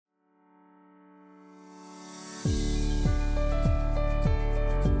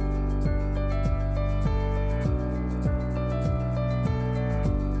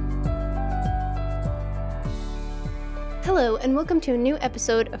and welcome to a new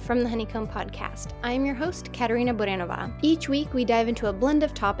episode of From the Honeycomb podcast. I am your host, Katerina Boranova. Each week, we dive into a blend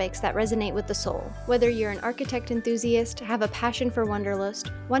of topics that resonate with the soul. Whether you're an architect enthusiast, have a passion for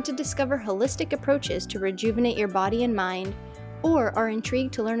Wanderlust, want to discover holistic approaches to rejuvenate your body and mind, or are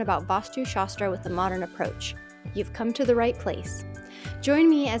intrigued to learn about Vastu Shastra with a modern approach, you've come to the right place.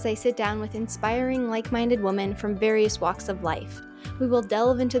 Join me as I sit down with inspiring, like-minded women from various walks of life. We will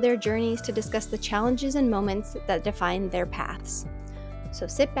delve into their journeys to discuss the challenges and moments that define their paths. So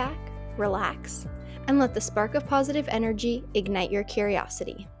sit back, relax, and let the spark of positive energy ignite your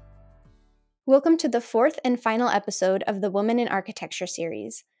curiosity. Welcome to the fourth and final episode of the Women in Architecture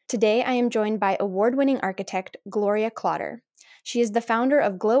series. Today I am joined by award-winning architect Gloria Kloter. She is the founder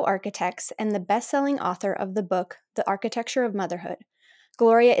of Glow Architects and the best-selling author of the book, The Architecture of Motherhood.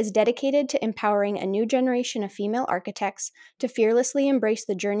 Gloria is dedicated to empowering a new generation of female architects to fearlessly embrace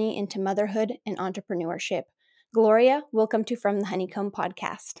the journey into motherhood and entrepreneurship. Gloria, welcome to From the Honeycomb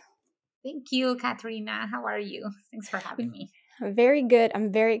podcast. Thank you, Katerina. How are you? Thanks for having me. Very good.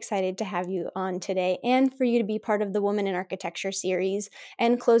 I'm very excited to have you on today and for you to be part of the Women in Architecture series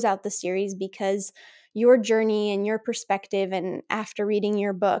and close out the series because your journey and your perspective, and after reading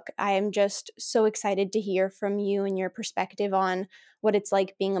your book, I am just so excited to hear from you and your perspective on what it's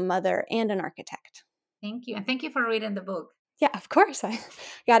like being a mother and an architect. Thank you. And thank you for reading the book. Yeah, of course. I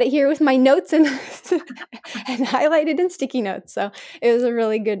got it here with my notes and and highlighted in sticky notes. So it was a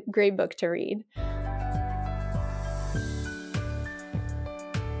really great book to read.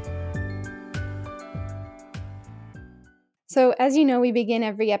 So, as you know, we begin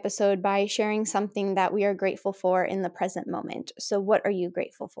every episode by sharing something that we are grateful for in the present moment. So, what are you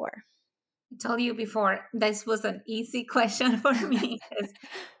grateful for? I told you before, this was an easy question for me because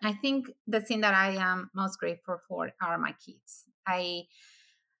I think the thing that I am most grateful for are my kids.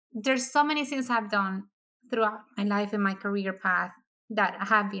 There's so many things I've done throughout my life and my career path that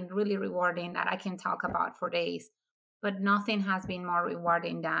have been really rewarding that I can talk about for days. But nothing has been more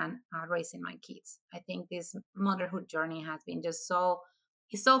rewarding than raising my kids. I think this motherhood journey has been just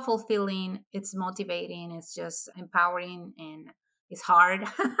it's so fulfilling. It's motivating. It's just empowering and it's hard.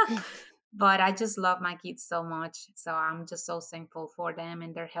 But I just love my kids so much. So I'm just so thankful for them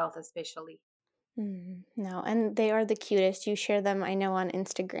and their health, especially. No, and they are the cutest. You share them, I know, on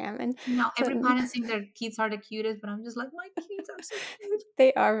Instagram. And Every so parent thinks their kids are the cutest, but I'm just like, my kids are so cute.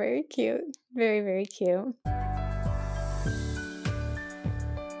 they are very cute. Very, very cute.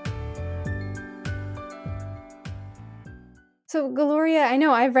 So, Gloria, I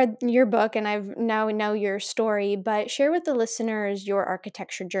know I've read your book and I've now know your story, but share with the listeners your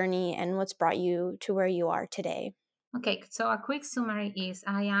architecture journey and what's brought you to where you are today. Okay, so a quick summary is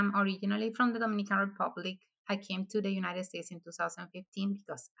I am originally from the Dominican Republic. I came to the United States in 2015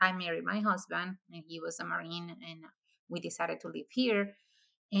 because I married my husband and he was a Marine and we decided to live here.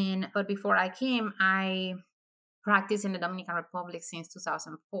 But before I came, I practiced in the Dominican Republic since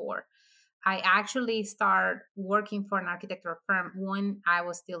 2004. I actually started working for an architectural firm when I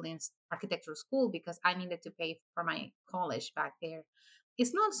was still in architectural school because I needed to pay for my college back there.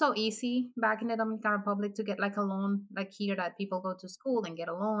 It's not so easy back in the Dominican Republic to get like a loan, like here that people go to school and get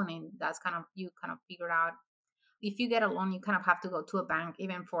a loan, and that's kind of you kind of figure out if you get a loan, you kind of have to go to a bank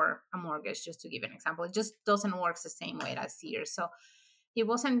even for a mortgage, just to give an example. It just doesn't work the same way as here. So it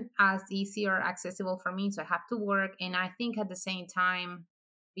wasn't as easy or accessible for me. So I have to work. And I think at the same time,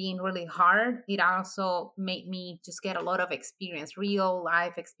 being really hard, it also made me just get a lot of experience, real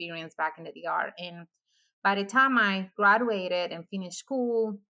life experience back in the DR. And by the time I graduated and finished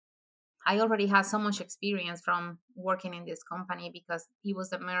school, I already had so much experience from working in this company because it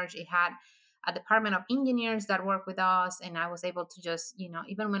was a merge. It had a department of engineers that worked with us, and I was able to just,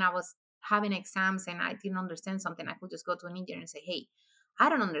 even when I was having exams and I didn't understand something, I could just go to an engineer and say, "Hey, I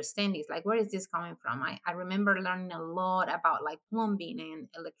don't understand this. Like, where is this coming from?" I remember learning a lot about like plumbing and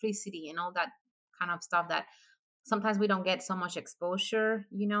electricity and all that kind of stuff that sometimes we don't get so much exposure.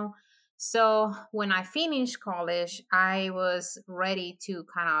 So when I finished college, I was ready to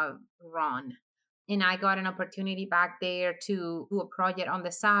kind of run. And I got an opportunity back there to do a project on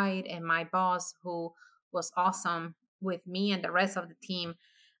the side. And my boss, who was awesome with me and the rest of the team,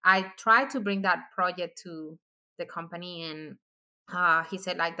 I tried to bring that project to the company. And he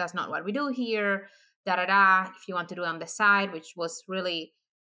said, like, that's not what we do here. Da da da. If you want to do it on the side, which was really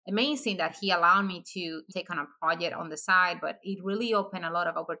amazing that he allowed me to take on a project on the side, but it really opened a lot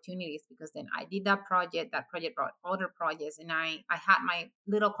of opportunities because then I did that project brought other projects, and I had my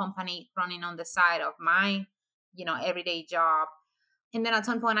little company running on the side of my everyday job. And then at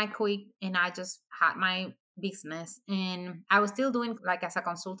some point I quit and I just had my business, and I was still doing like as a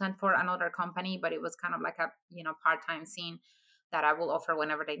consultant for another company, but it was kind of like a part-time scene that I will offer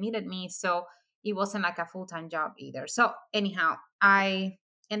whenever they needed me. So it wasn't like a full-time job either. So anyhow, I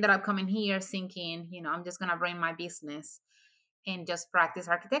ended up coming here thinking, I'm just gonna bring my business and just practice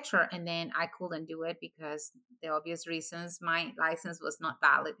architecture. And then I couldn't do it because the obvious reasons, my license was not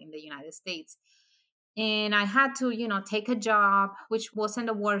valid in the United States. And I had to, take a job, which wasn't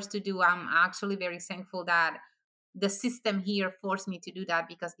the worst to do. I'm actually very thankful that the system here forced me to do that,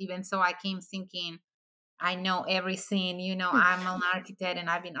 because even so, I came thinking I know everything. I'm an architect and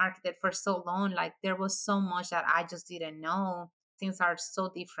I've been architect for so long. Like there was so much that I just didn't know. Things are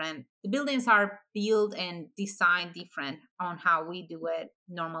so different. The buildings are built and designed different on how we do it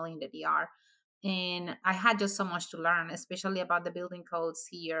normally in the DR. And I had just so much to learn, especially about the building codes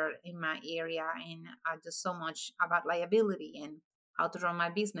here in my area, and just so much about liability and how to run my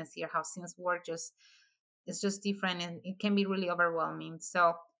business here, how things work. Just it's just different, and it can be really overwhelming.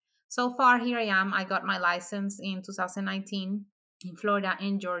 So far, here I am. I got my license in 2019 in Florida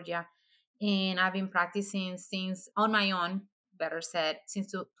and Georgia, and I've been practicing since on my own, better said,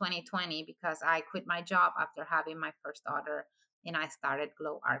 since 2020, because I quit my job after having my first daughter, and I started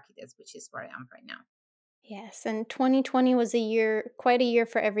Glow Architects, which is where I am right now. Yes, and 2020 was a year, quite a year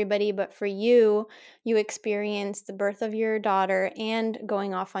for everybody, but for you, you experienced the birth of your daughter and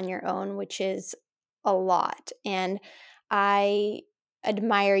going off on your own, which is a lot. And I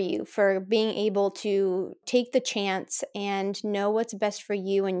admire you for being able to take the chance and know what's best for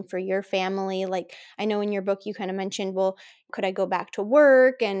you and for your family. Like, I know in your book you kind of mentioned, well, could I go back to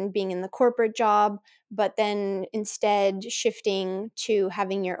work and being in the corporate job? But then instead shifting to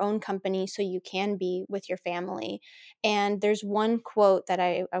having your own company so you can be with your family. And there's one quote that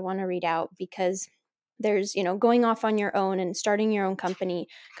I want to read out because there's, going off on your own and starting your own company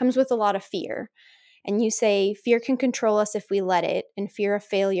comes with a lot of fear. And you say, fear can control us if we let it, and fear of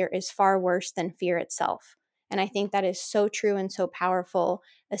failure is far worse than fear itself. And I think that is so true and so powerful,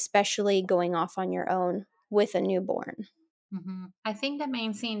 especially going off on your own with a newborn. I think the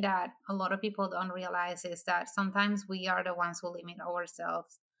main thing that a lot of people don't realize is that sometimes we are the ones who limit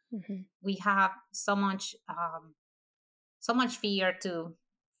ourselves. Hmm. We have so much fear to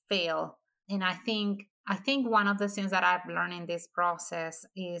fail. And I think one of the things that I've learned in this process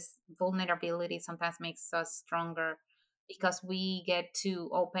is vulnerability sometimes makes us stronger, because we get to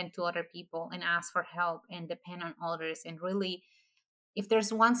open to other people and ask for help and depend on others. And really, if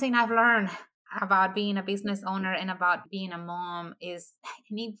there's one thing I've learned about being a business owner and about being a mom is,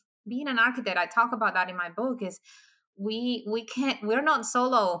 and being an architect, I talk about that in my book, is we're not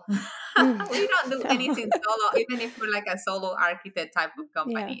solo. Mm. We don't do No. anything solo, even if we're like a solo architect type of Yeah.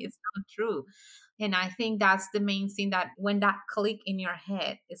 company. It's not true. And I think that's the main thing, that when that click in your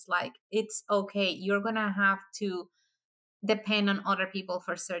head, it's like, it's okay, you're gonna have to depend on other people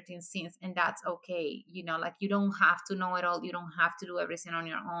for certain things, and that's okay. Like, you don't have to know it all, you don't have to do everything on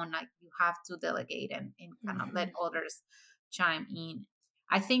your own. Like, you have to delegate and kind of let Hmm. others chime in.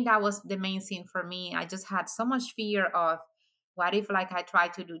 I think that was the main thing for me. I just had so much fear of, what if, like, I try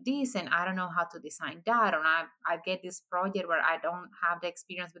to do this and I don't know how to design that, or I get this project where I don't have the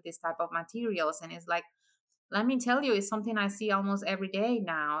experience with this type of materials. And it's like, let me tell you, it's something I see almost every day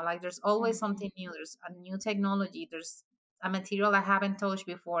now. Like, there's always Hmm. something new. There's a new technology. There's a material I haven't touched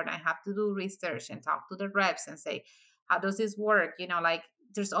before, and I have to do research and talk to the reps and say, how does this work? Like,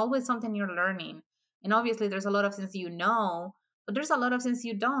 there's always something you're learning. And obviously, there's a lot of things but there's a lot of things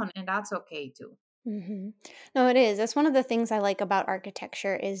you don't, and that's okay too. Hmm. No, it is. That's one of the things I like about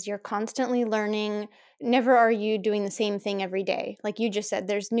architecture is you're constantly learning. Never are you doing the same thing every day. Like you just said,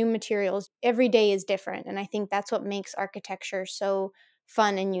 there's new materials. Every day is different. And I think that's what makes architecture so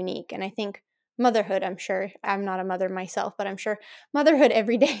fun and unique. And I think motherhood, I'm sure, I'm not a mother myself, but I'm sure motherhood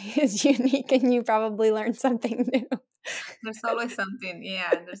every day is unique and you probably learn something new. There's always something, yeah.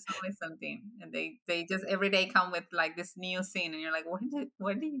 There's always something, and they just every day come with like this new scene, and you're like,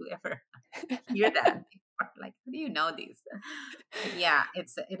 where did you ever hear that before? Like, how do you know this? But yeah, it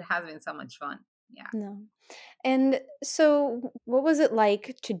has been so much fun. Yeah. No. And so, what was it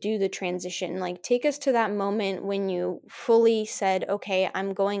like to do the transition? Like, take us to that moment when you fully said, okay,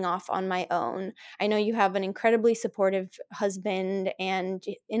 I'm going off on my own. I know you have an incredibly supportive husband and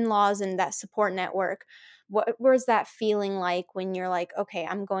in laws and that support network. What was that feeling like when you're like, okay,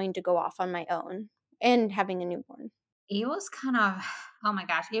 I'm going to go off on my own and having a newborn? It was kind of, oh my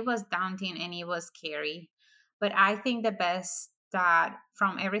gosh, it was daunting and it was scary. But I think the best that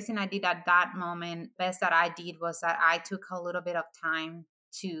from everything I did at that moment, best that I did was that I took a little bit of time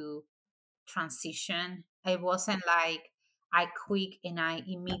to transition. It wasn't like I quit and I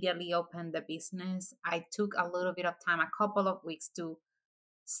immediately opened the business. I took a little bit of time, a couple of weeks, to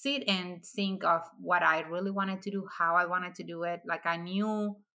sit and think of what I really wanted to do, how I wanted to do it. Like I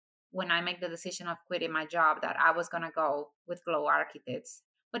knew when I make the decision of quitting my job that I was gonna go with Glow Architects.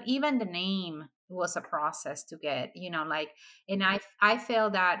 But even the name was a process to get, like, and I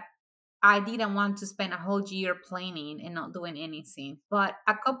felt that I didn't want to spend a whole year planning and not doing anything. But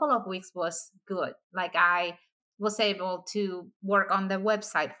a couple of weeks was good. Like I was able to work on the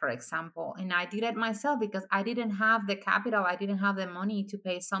website, for example, and I did it myself because I didn't have the capital, I didn't have the money to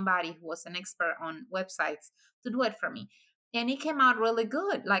pay somebody who was an expert on websites to do it for me. And it came out really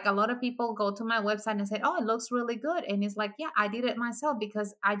good. Like a lot of people go to my website and say, "Oh, it looks really good." And it's like, yeah, I did it myself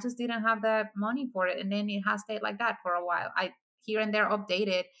because I just didn't have the money for it. And then it has stayed like that for a while. I here and there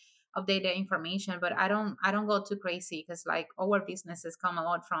update the information, but I don't go too crazy because like our businesses come a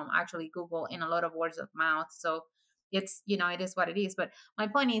lot from actually Google and a lot of words of mouth. So it's, it is what it is. But my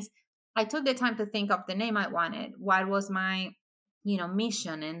point is, I took the time to think of the name I wanted, what was my,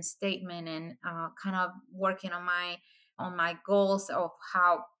 mission and statement, and kind of working on my goals of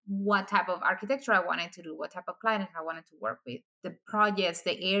how what type of architecture I wanted to do, what type of client I wanted to work with, the projects,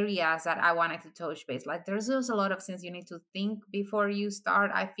 the areas that I wanted to touch base. Like there's just a lot of things you need to think before you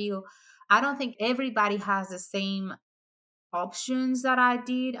start. I don't think everybody has the same options that I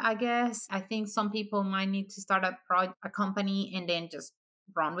did, I guess. I think some people might need to start a company and then just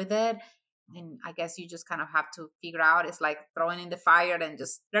run with it. And I guess you just kind of have to figure out, it's like throwing in the fire and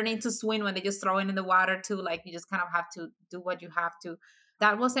just learning to swim when they just throw it in the water too. Like you just kind of have to do what you have to.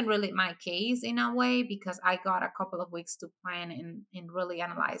 That wasn't really my case in a way because I got a couple of weeks to plan and really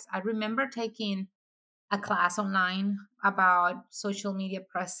analyze. I remember taking a class online about social media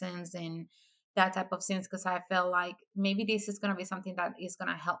presence and that type of things because I felt like maybe this is going to be something that is going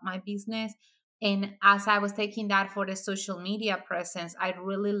to help my business. And as I was taking that for the social media presence, I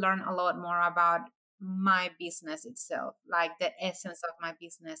really learned a lot more about my business itself, like the essence of my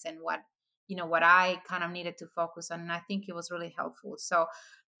business and what I kind of needed to focus on. And I think it was really helpful. So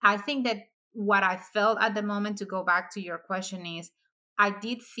I think that what I felt at the moment, to go back to your question, is I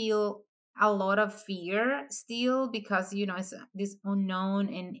did feel a lot of fear still because it's this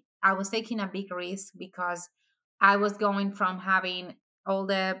unknown, and I was taking a big risk because I was going from having all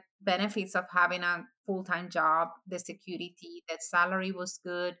the benefits of having a full-time job, the security, the salary was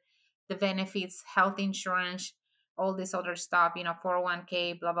good, the benefits, health insurance, all this other stuff,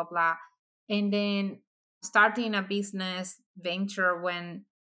 401k, blah blah blah. And then starting a business venture when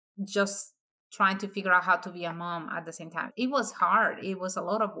just trying to figure out how to be a mom at the same time. It was hard. It was a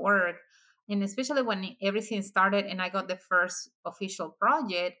lot of work. And especially when everything started and I got the first official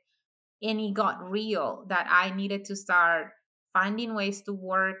project and it got real that I needed to start finding ways to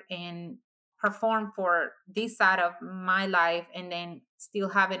work and perform for this side of my life and then still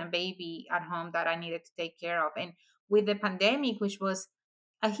having a baby at home that I needed to take care of. And with the pandemic, which was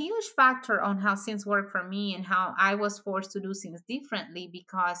a huge factor on how things work for me and how I was forced to do things differently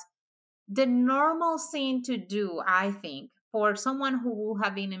because the normal thing to do, I think, for someone who will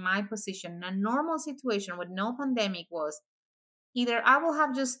have been in my position, a normal situation with no pandemic was either I will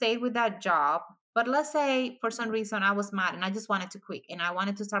have just stayed with that job, but let's say for some reason I was mad and I just wanted to quit and I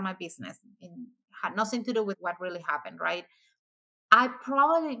wanted to start my business and had nothing to do with what really happened, right? I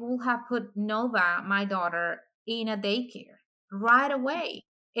probably would have put Nova, my daughter, in a daycare right away.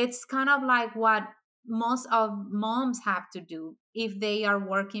 It's kind of like what most of moms have to do if they are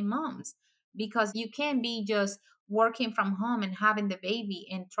working moms, because you can't be just working from home and having the baby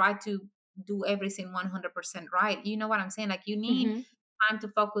and try to do everything 100% right. You know what I'm saying? Like you need Hmm. time to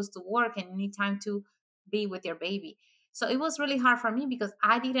focus to work and you need time to be with your baby. So it was really hard for me because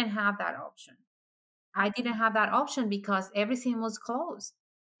I didn't have that option. I didn't have that option because everything was closed.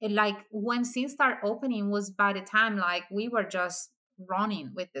 And like when things start opening was by the time like we were just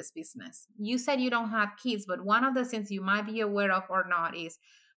running with this business. You said you don't have kids, but one of the things you might be aware of or not is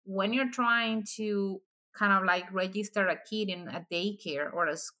when you're trying to kind of like register a kid in a daycare or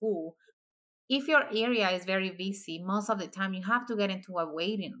a school, if your area is very busy, most of the time you have to get into a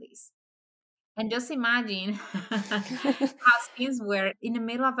waiting list. And just imagine how things were in the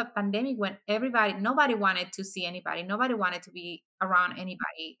middle of a pandemic when nobody wanted to see anybody, nobody wanted to be around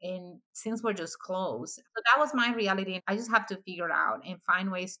anybody, and things were just closed. So that was my reality. I just have to figure out and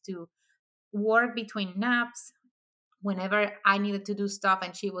find ways to work between naps whenever I needed to do stuff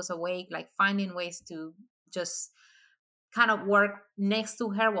and she was awake, like finding ways to just kind of work next to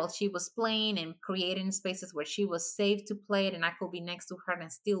her while she was playing and creating spaces where she was safe to play it and I could be next to her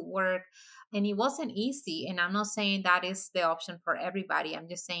and still work. And it wasn't easy. And I'm not saying that is the option for everybody. I'm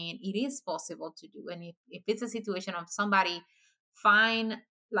just saying it is possible to do. And if it's a situation of somebody find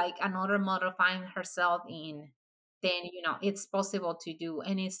like another mother find herself in, then it's possible to do.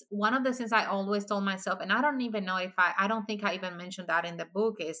 And it's one of the things I always told myself, and I don't even know if I don't think I even mentioned that in the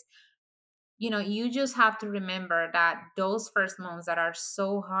book, is you just have to remember that those first months that are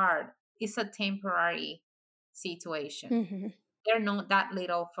so hard is a temporary situation. Mhm. They're not that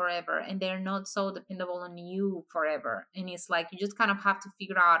little forever and they're not so dependable on you forever. And it's like you just kind of have to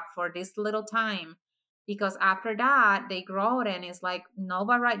figure out for this little time, because after that they grow and it's like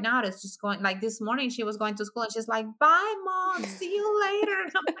Nova right now is just going, like this morning she was going to school and she's like, bye mom, see you later.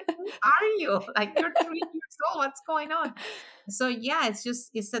 And I'm like, who are you? Like, you're 3 years old, what's going on? So yeah,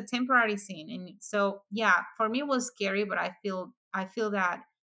 it's a temporary thing. And so yeah, for me it was scary, but I feel that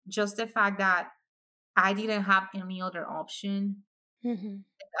just the fact that I didn't have any other option. Mhm.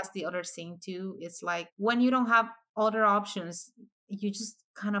 That's the other thing too. It's like when you don't have other options, you just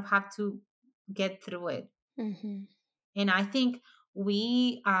kind of have to get through it. Mhm. And I think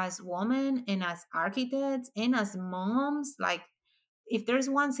we as women and as architects and as moms, like if there's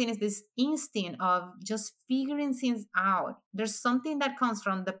one thing, is this instinct of just figuring things out. There's something that comes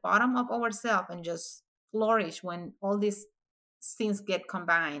from the bottom of ourselves and just flourish when all these things get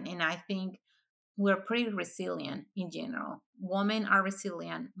combined. And I think we're pretty resilient in general. Women are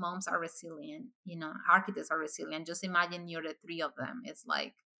resilient, moms are resilient, architects are resilient. Just imagine you're the three of them. It's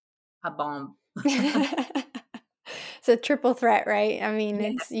like a bomb. It's a triple threat, right? I mean,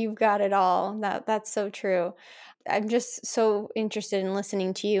 Yeah. it's you've got it all. That's so true. I'm just so interested in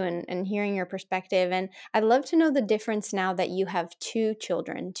listening to you and hearing your perspective. And I'd love to know the difference now that you have two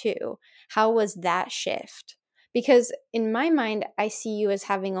children too. How was that shift? Because in my mind, I see you as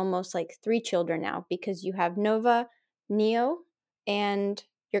having almost like three children now because you have Nova, Neo, and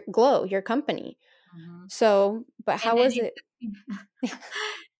your Glow, your company. Mhm. So, but And how then was it?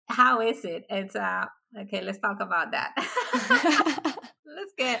 how is it? It's okay, let's talk about that.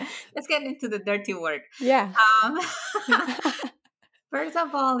 let's get let's get into the dirty work. Yeah. Um First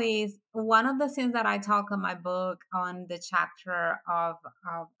of all, is one of the things that I talk in my book on the chapter of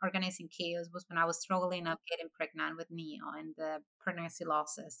organizing chaos was when I was struggling of getting pregnant with Neo and the pregnancy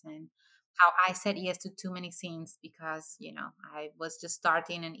losses, and how I said yes to too many things because I was just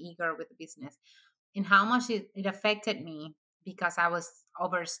starting and eager with the business, and how much it affected me because I was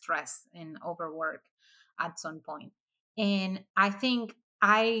overstressed and overworked at some point. And I think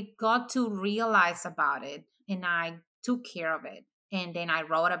I got to realize about it and I took care of it. And then I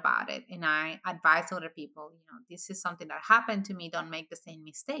wrote about it and I advised other people, this is something that happened to me. Don't make the same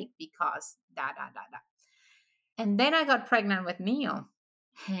mistake because da da da da. And then I got pregnant with Neo.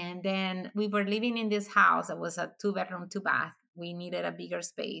 And then we were living in this house. It was a 2 bedroom, 2 bath. We needed a bigger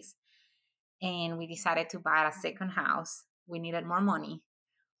space and we decided to buy a second house. We needed more money.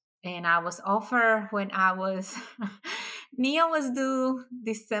 And I was offered when I was, Neo was due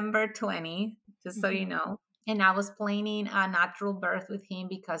December 20, just so you Mhm. know. And I was planning a natural birth with him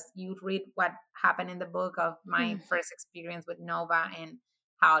because you read what happened in the book of my Mm. first experience with Nova and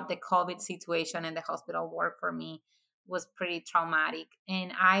how the COVID situation and the hospital work for me was pretty traumatic.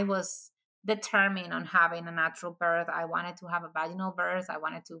 And I was determined on having a natural birth. I wanted to have a vaginal birth. I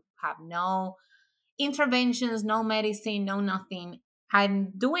wanted to have no interventions, no medicine, no nothing.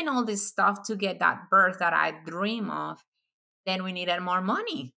 I'm doing all this stuff to get that birth that I dream of. Then we needed more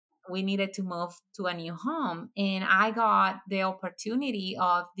money. We needed to move to a new home. And I got the opportunity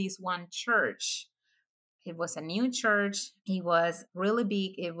of this one church. It was a new church. It was really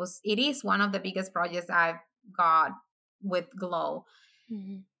big. It is one of the biggest projects I've got with Glow.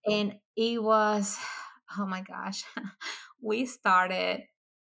 Mhm. And it was, oh my gosh, we started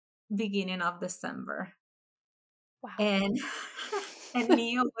beginning of December Wow. and and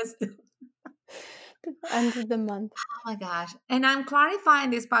Neo was The end of the month. oh my gosh. And I'm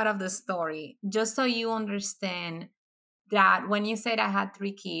clarifying this part of the story just so you understand that when you said I had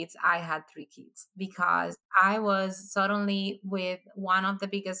 3 kids, I had 3 kids because I was suddenly with one of the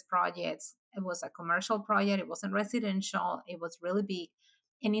biggest projects. It was a commercial project, it wasn't residential, it was really big.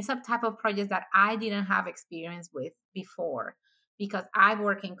 And it's a type of project that I didn't have experience with before because I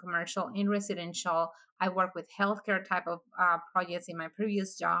work in commercial, in residential. I work with healthcare type of projects in my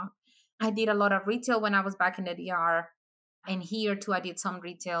previous job. I did a lot of retail when I was back in the DR, and here too, I did some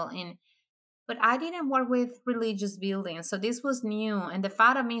retail. And but I didn't work with religious buildings. So this was new. And the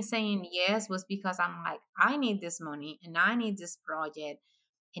fact of me saying yes was because I'm like, I need this money and I need this project.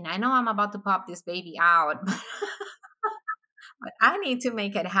 And I know I'm about to pop this baby out. but I need to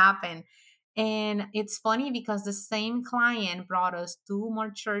make it happen. And it's funny because the same client brought us two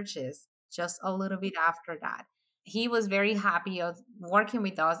more churches just a little bit after that. He was very happy of working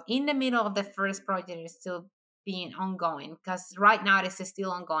with us in the middle of the first project is still being ongoing, because right now it is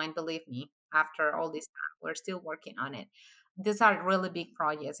still ongoing, believe me, after all this time we're still working on it. These are really big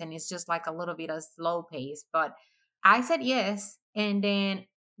projects and it's just like a little bit of slow pace, but I said yes. And then,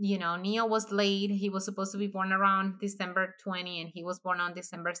 Neo was late. He was supposed to be born around December 20 and he was born on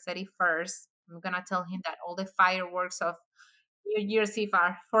December 31st. I'm gonna tell him that all the fireworks of New Year's Eve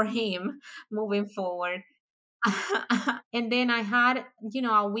are for him moving forward. And then I had,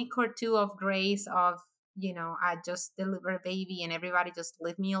 a week or two of grace of, I just delivered a baby and everybody just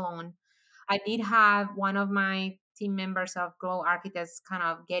leave me alone. I did have one of my team members of Glow Architects kind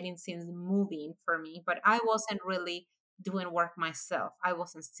of getting things moving for me, but I wasn't really doing work myself. I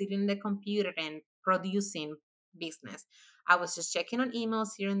wasn't sitting in the computer and producing business. I was just checking on emails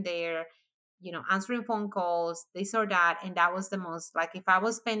here and there, answering phone calls, this or that. And that was the most, like, if I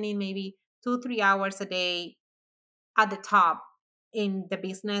was spending maybe 2, 3 hours a day at the top in the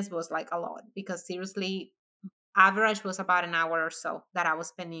business was like a lot, because seriously, average was about an hour or so that I was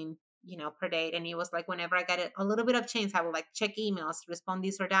spending, per day. And it was like whenever I got a little bit of chance, I would like check emails, respond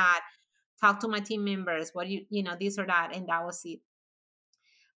this or that, talk to my team members, what this or that, and that was it.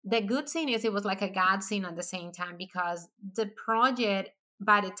 The good thing is it was like a God thing at the same time, because the project,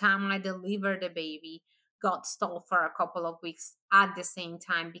 by the time I delivered the baby, got stalled for a couple of weeks at the same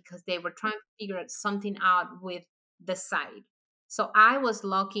time because they were trying to figure something out with the site. So I was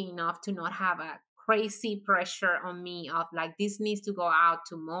lucky enough to not have a crazy pressure on me of like this needs to go out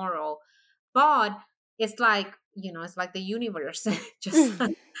tomorrow. But it's like, it's like the universe just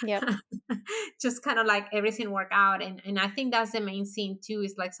Yep. just kind of like everything work out. And I think that's the main thing too,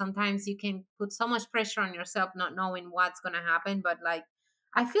 is like sometimes you can put so much pressure on yourself not knowing what's going to happen. But like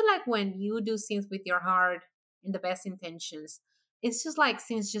I feel like when you do things with your heart and the best intentions, it's just like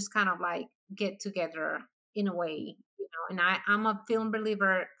things just kind of like get together in a way. And I'm a film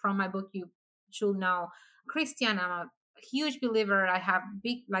believer. From my book you should know, Christian, I'm a huge believer. I have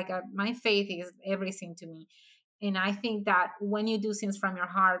big like my faith is everything to me. And I think that when you do things from your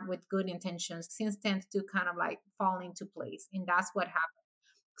heart with good intentions, things tend to kind of like fall into place. And that's what happened.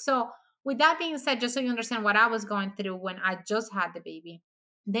 So, with that being said, just so you understand what I was going through when I just had the baby,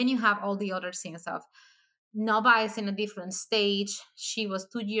 then you have all the other things of Nova is in a different stage. She was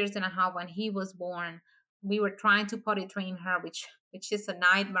 2 years and a half when he was born. We were trying to potty train her, which is a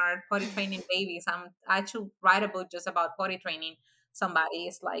nightmare. Potty training babies. I should write a book just about potty training somebody.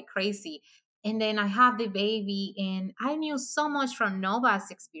 It's like crazy. And then I have the baby, and I knew so much from Nova's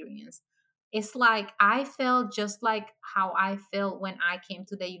experience. It's like I felt just like how I felt when I came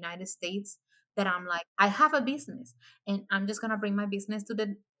to the United States. That I'm like, I have a business, and I'm just gonna bring my business to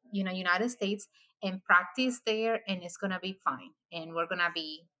the United States and practice there, and it's gonna be fine, and we're gonna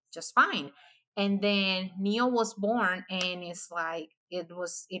be just fine. And then Neo was born, and it's like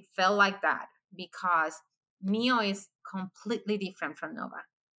it felt like that, because Neo is completely different from Nova.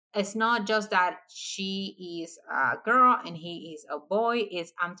 It's not just that she is a girl and he is a boy.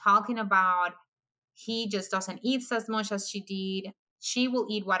 It's I'm talking about he just doesn't eat as much as she did. She will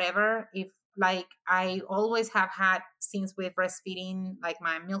eat whatever. If like I always have had things with breastfeeding, like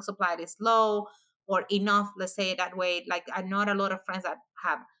my milk supply is low or enough, let's say it that way. Like I know a lot of friends that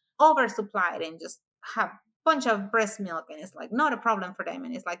have oversupplied and just have bunch of breast milk, and it's like not a problem for them.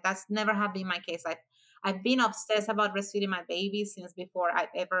 And it's like that's never have been my case. I've been obsessed about breastfeeding my baby since before I've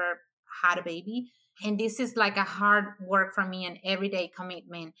ever had a baby. And this is like a hard work for me, an everyday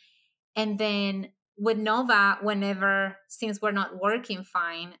commitment. And then with Nova, whenever since we're not working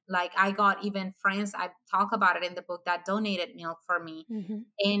fine, like I got even friends, I talk about it in the book, that donated milk for me. Hmm.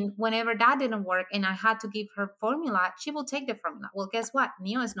 And whenever that didn't work and I had to give her formula, she will take the formula. Well, guess what?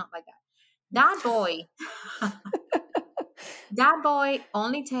 Neo is not like that. That boy, that boy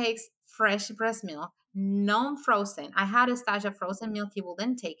only takes fresh breast milk, non frozen. I had a stash of frozen milk. He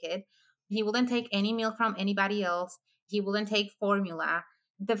wouldn't take it. He wouldn't take any milk from anybody else. He wouldn't take formula.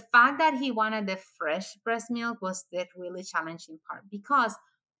 The fact that he wanted the fresh breast milk was the really challenging part, because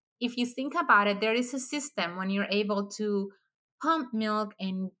if you think about it, there is a system when you're able to pump milk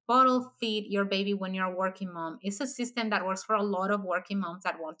and bottle feed your baby when you're a working mom. It's a system that works for a lot of working moms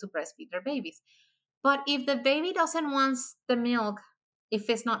that want to breastfeed their babies. But if the baby doesn't want the milk, if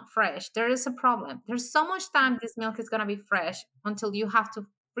it's not fresh, there is a problem. There's so much time this milk is going to be fresh until you have to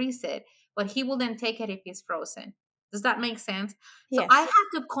freeze it, but he will then take it if it's frozen. Does that make sense? So I Yes.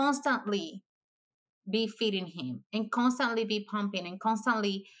 had to constantly be feeding him and constantly be pumping and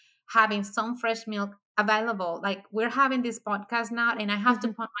constantly having some fresh milk available. Like we're having this podcast now, and I have to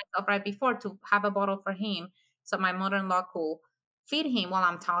Mhm. put myself right before to have a bottle for him, so my mother-in-law could feed him while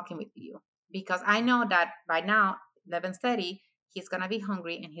I'm talking with you, because I know that by now 11:30 he's gonna be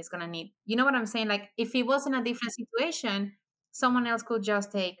hungry and he's gonna need. You know what I'm saying? Like if it was in a different situation, someone else could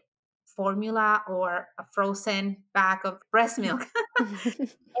just take formula or a frozen bag of breast milk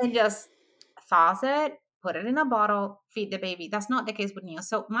and just sauce it, put it in a bottle, feed the baby. That's not the case with Neo.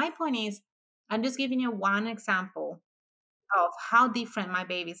 So my point is, I'm just giving you one example of how different my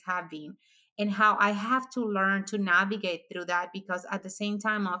babies have been and how I have to learn to navigate through that, because at the same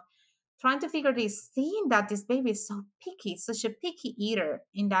time of trying to figure this, seeing that this baby is so picky, such a picky eater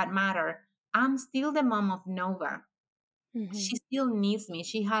in that matter, I'm still the mom of Nova. She Mhm. still needs me.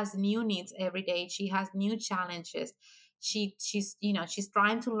 She has new needs every day. She has new challenges. She's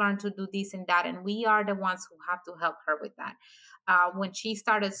trying to learn to do this and that, and we are the ones who have to help her with that. When she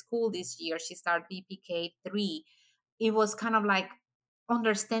started school this year, she started BPK 3. It was kind of like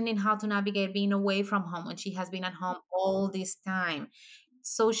understanding how to navigate being away from home when she has been at home all this time,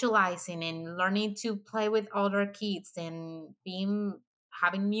 socializing and learning to play with other kids and being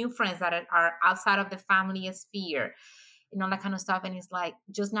having new friends that are outside of the family sphere and all that kind of stuff. And it's like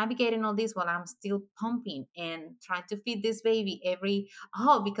just navigating all this while I'm still pumping and trying to feed this baby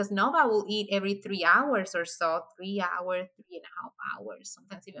because Nova will eat every 3 hours or so, 3 hours, 3.5 hours,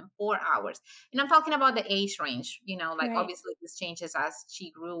 sometimes even 4 hours. And I'm talking about the age range, like Right. obviously this changes as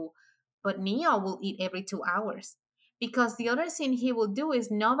she grew, but Neo will eat every 2 hours. Because the other thing he will do is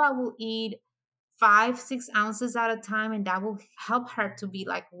Nova will eat 5, 6 ounces at a time, and that will help her to be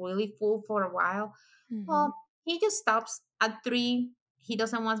like really full for a while. Mhm. Well, he just stops at 3. He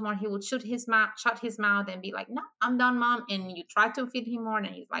doesn't want more. He would shut his mouth, and be like, "No, I'm done, mom." And you try to feed him more, and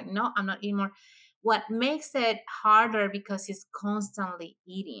he's like, "No, I'm not eating more." What makes it harder because he's constantly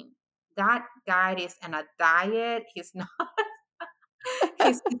eating. That guy is on a diet. He's not.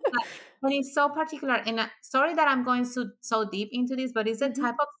 He's not, and he's so particular. And sorry that I'm going so deep into this, but it's the Mhm.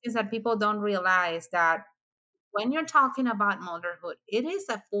 type of things that people don't realize that when you're talking about motherhood, it is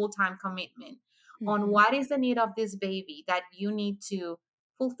a full time commitment on Mhm. what is the need of this baby that you need to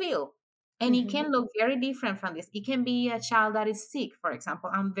fulfill. And it Mhm. can look very different from this. It can be a child that is sick, for example.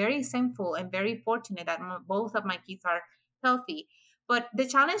 I'm very thankful and very fortunate that both of my kids are healthy. But the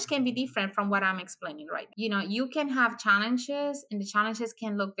challenge can be different from what I'm explaining right now. You can have challenges, and the challenges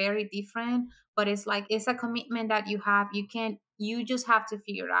can look very different, but it's like it's a commitment that you have. You just have to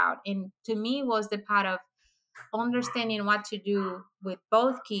figure out. And to me, was the part of understanding what to do with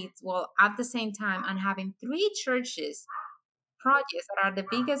both kids while at the same time and having three churches projects that are the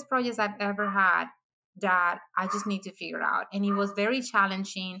biggest projects I've ever had that I just need to figure out. And it was very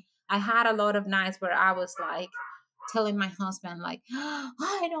challenging. I had a lot of nights where I was like telling my husband, like,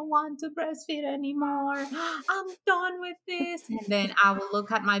 I don't want to breastfeed anymore. I'm done with this. And then I will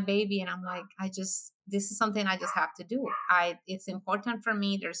look at my baby and I'm like, this is something I just have to do. It's important for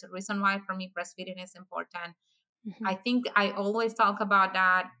me. There's a reason why for me breastfeeding is important. Mhm. I think I always talk about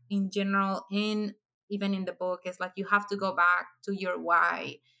that in general, in even in the book. It's like you have to go back to your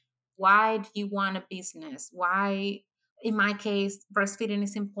why. Why do you want a business? Why, in my case, breastfeeding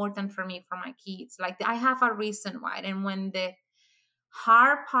is important for me, for my kids. Like I have a reason why. And when the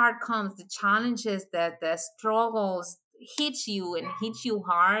hard part comes, the challenges, that the struggles hit you and hit you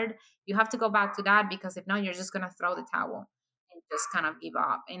hard, you have to go back to that, because if not, you're just gonna throw the towel and just kind of give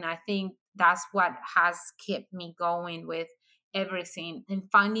up. And I think that's what has kept me going with everything and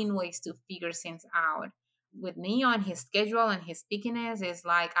finding ways to figure things out. With Neo and his schedule and his pickiness, is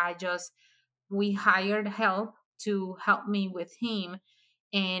like we hired help to help me with him.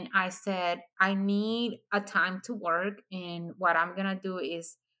 And I said, I need a time to work. And what I'm going to do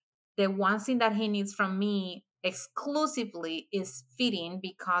is the one thing that he needs from me exclusively is feeding,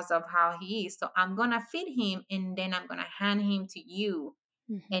 because of how he is. So I'm going to feed him, and then I'm going to hand him to you,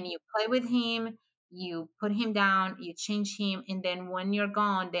 and Mhm. you play with him, you put him down, you change him, and then when you're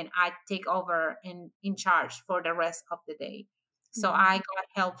gone, then I take over and in charge for the rest of the day. So Mhm. I got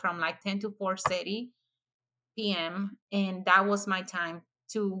help from like 10 to 4:30 p.m., and that was my time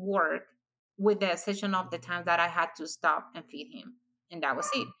to work, with the exception of the time that I had to stop and feed him, and that was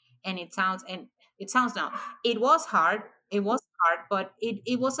it. And it sounds now, it was hard, but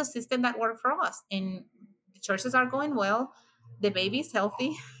it was a system that worked for us, and the churches are going well, the baby's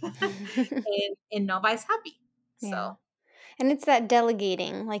healthy, and nobody's happy. Yeah. So And it's that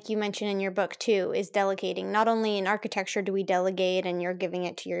delegating, like you mentioned in your book too, is delegating. Not only in architecture do we delegate and you're giving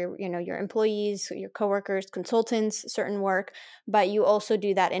it to your employees, your coworkers, consultants, certain work, but you also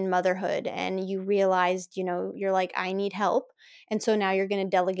do that in motherhood and you realized, you're like, I need help. And so now you're going to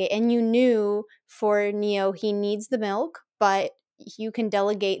delegate. And you knew for Neo, he needs the milk, but you can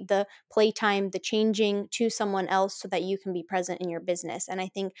delegate the playtime, the changing to someone else so that you can be present in your business. And I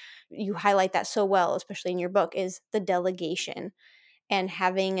think you highlight that so well, especially in your book, is the delegation and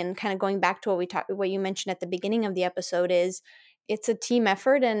having, and kind of going back to what you mentioned at the beginning of the episode, is it's a team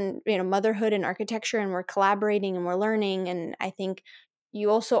effort, and motherhood and architecture, and we're collaborating and we're learning. And I think you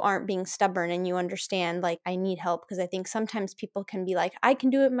also aren't being stubborn and you understand, like, I need help, because I think sometimes people can be like, I can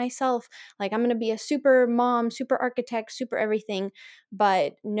do it myself, like I'm going to be a super mom, super architect, super everything.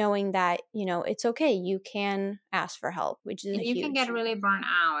 But knowing that it's okay, you can ask for help, which is And a you can get huge. really burnt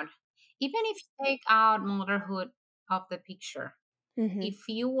out. Even if you take out motherhood of the picture, Mhm. if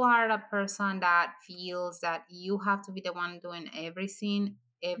you are a person that feels that you have to be the one doing everything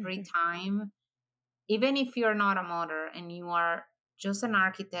every Mhm. time, even if you're not a mother and you are just an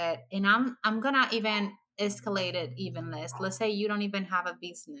architect, and I'm gonna even escalate it even less. Let's say you don't even have a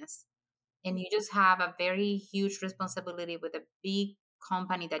business and you just have a very huge responsibility with a big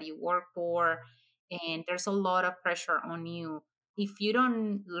company that you work for, and there's a lot of pressure on you. If you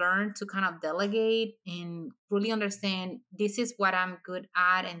don't learn to kind of delegate and really understand, this is what I'm good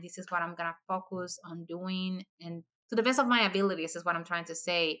at and this is what I'm going to focus on doing, and to the best of my abilities is what I'm trying to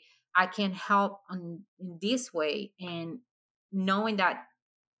say, I can help in this way, and knowing that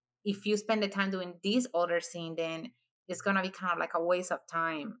if you spend the time doing this other thing, then it's gonna be kind of like a waste of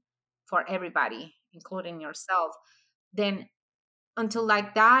time for everybody, including yourself. Then until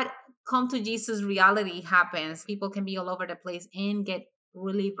like that come to Jesus reality happens, people can be all over the place and get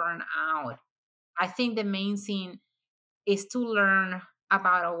really burned out. I think the main thing is to learn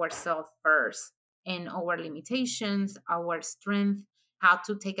about ourselves first and our limitations, our strength, how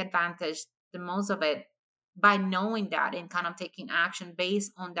to take advantage the most of it by knowing that and kind of taking action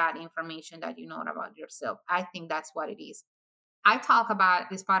based on that information that you know about yourself. I think that's what it is. I talk about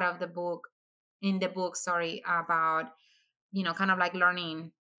this part of the book in the book, sorry, about kind of like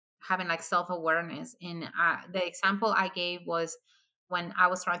learning, having like self-awareness. And the example I gave was when I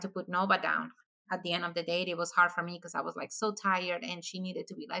was trying to put Nova down. At the end of the day, it was hard for me because I was like so tired and she needed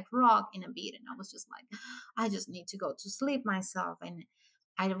to be like rock in a beat. And I was just like, I just need to go to sleep myself. And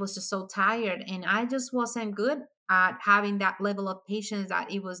I was just so tired and I just wasn't good at having that level of patience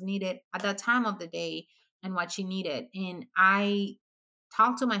that it was needed at that time of the day and what she needed. And I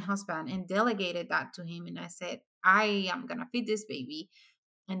talked to my husband and delegated that to him. And I said, I am going to feed this baby.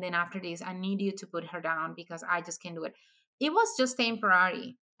 And then after this, I need you to put her down because I just can't do it. It was just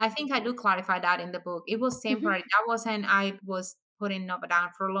temporary. I think I do clarify that in the book. It was Mhm. temporary. That wasn't, I was putting Nova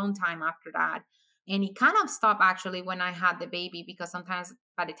down for a long time after that. And it kind of stopped actually when I had the baby because sometimes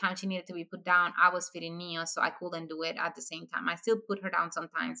by the time she needed to be put down, I was feeding Nia. So I couldn't do it at the same time. I still put her down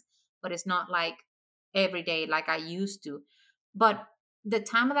sometimes, but it's not like every day like I used to. But the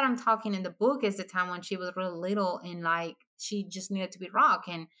time that I'm talking in the book is the time when she was really little and like she just needed to be rocked.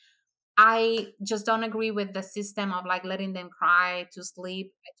 And I just don't agree with the system of like letting them cry to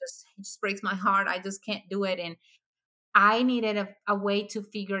sleep. It just breaks my heart. I just can't do it. And I needed a way to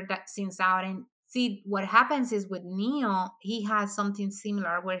figure that things out. And see, what happens is with Neil, he has something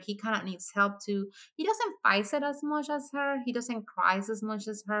similar where he kind of needs help to. He doesn't fight it as much as her. He doesn't cry as much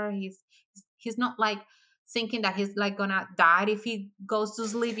as her. He's not like thinking that he's like gonna die if he goes to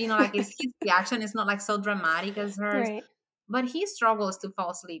sleep. Like it's his reaction is not like so dramatic as hers. Right. But he struggles to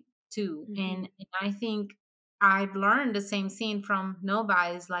fall asleep too. Mhm. And I think I've learned the same thing from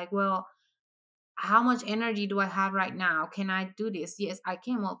Nova is like, well, how much energy do I have right now? Can I do this? Yes, I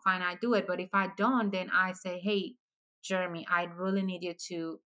can. Well, fine, I do it. But if I don't, then I say, hey, Jeremy, I really need you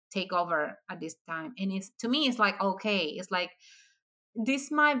to take over at this time. And it's to me, it's like, okay, it's like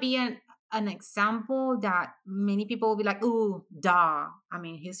this might be an example that many people will be like, oh, duh. I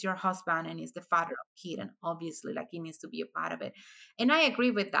mean, he's your husband and he's the father of kid, and obviously, like, he needs to be a part of it. And I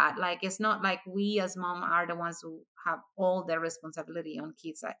agree with that. Like, it's not like we as mom are the ones who have all the responsibility on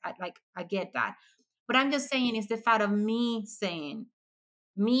kids. I get that, but I'm just saying, it's the fact of me saying,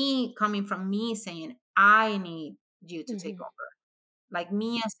 me coming from me saying, I need you to take Mhm. over. Like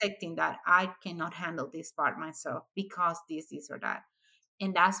me accepting that I cannot handle this part myself because this or that.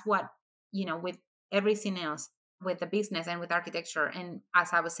 And that's what, with everything else, with the business and with architecture. And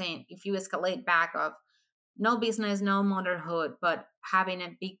as I was saying, if you escalate back of no business, no motherhood, but having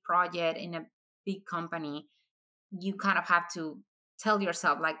a big project in a big company, you kind of have to tell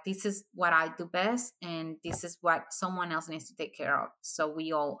yourself like this is what I do best and this is what someone else needs to take care of, so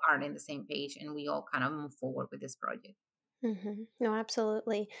we all are in the same page and we all kind of move forward with this project. No,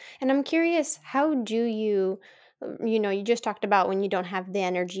 absolutely. And I'm curious, how do you, you just talked about when you don't have the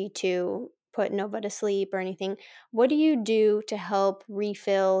energy to put Nova to sleep or anything. What do you do to help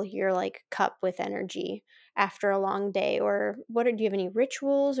refill your like cup with energy after a long day? Or do you have any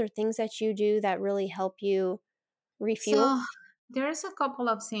rituals or things that you do that really help you refuel? So there's a couple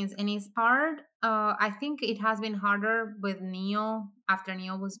of things, and it's hard. I think it has been harder with Neo after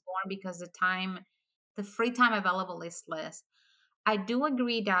Neo was born because the free time available is less. I do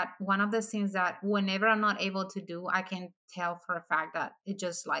agree that one of the things that whenever I'm not able to do, I can tell for a fact that it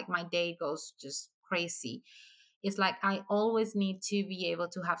just like my day goes just crazy. It's like I always need to be able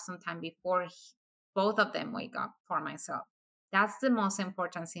to have some time before both of them wake up for myself. That's the most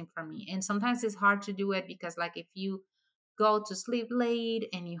important thing for me. And sometimes it's hard to do it because, like, if you go to sleep late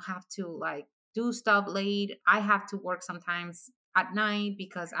and you have to like do stuff late, I have to work sometimes at night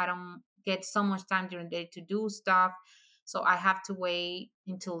because I don't get so much time during the day to do stuff. So I have to wait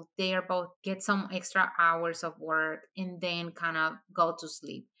until they are both get some extra hours of work and then kind of go to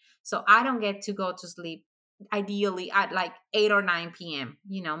sleep. So I don't get to go to sleep ideally at like 8 or 9 p.m.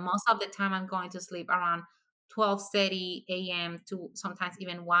 Most of the time I'm going to sleep around 12:30 a.m. to sometimes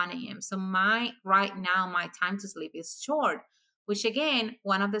even 1 a.m. So my right now my time to sleep is short, which again,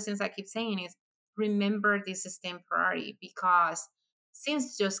 one of the things I keep saying is remember this is temporary because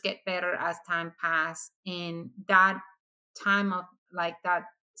things just get better as time pass, and that time of like that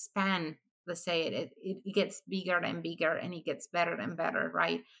span, let's say it gets bigger and bigger and it gets better and better,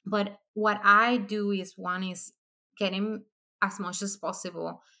 right? But what I do is one is getting as much as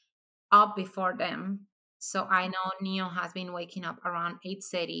possible up before them. So I know Neo has been waking up around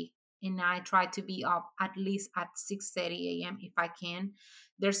 8:30 and I try to be up at least at 6:30 a.m. if I can.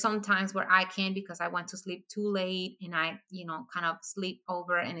 There's some times where I can because I went to sleep too late and I, kind of sleep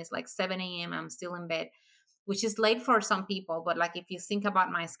over and it's like 7 a.m. I'm still in bed, which is late for some people, but like if you think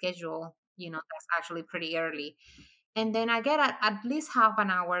about my schedule, that's actually pretty early. And then I get at least half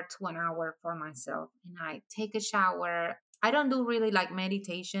an hour to an hour for myself and I take a shower. I don't do really like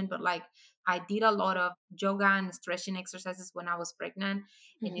meditation, but like I did a lot of yoga and stretching exercises when I was pregnant,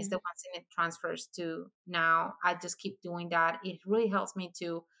 and it's the Hmm. one thing it transfers to now. I just keep doing that. It really help me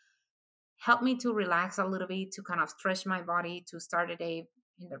to relax a little bit, to kind of stretch my body, to start the day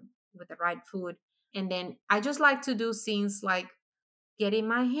with the right food. And then I just like to do things like getting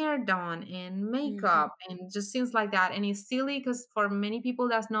my hair done and Hmm. makeup and just things like that. And it's silly because for many people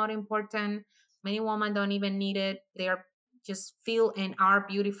that's not important. Many women don't even need it. They're just feel and are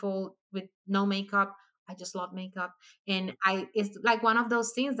beautiful with no makeup. I just love makeup. And it's like one of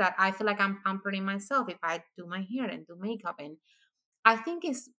those things that I feel like I'm pampering myself if I do my hair and do makeup. And I think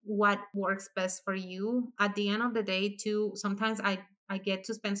it's what works best for you. At the end of the day, too, sometimes I get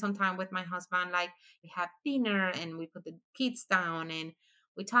to spend some time with my husband. Like we have dinner and we put the kids down and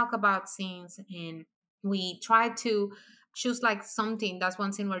we talk about things and we try to choose like something. That's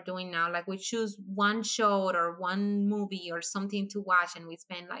one thing we're doing now. Like we choose one show or one movie or something to watch and we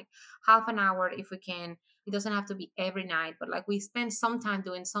spend like half an hour if we can. It doesn't have to be every night, but like we spend some time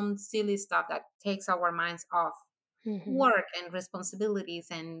doing some silly stuff that takes our minds off Hmm. work and responsibilities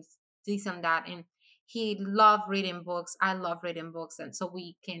and this and that. And he loved reading books. I love reading books, and so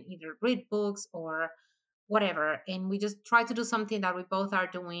we can either read books or whatever, and we just try to do something that we both are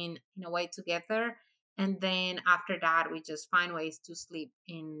doing in a way together. And then after that we just find ways to sleep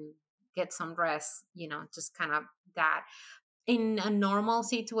and get some rest, just kind of that. In a normal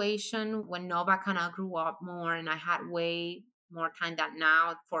situation, when Nova kind of grew up more and I had way more time than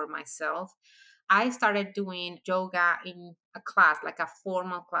now for myself, I started doing yoga in a class, like a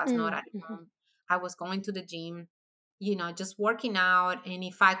formal class, not at Hmm. home. I was going to the gym, just working out. And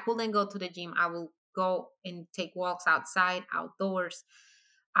if I couldn't go to the gym, I will go and take walks outside, outdoors.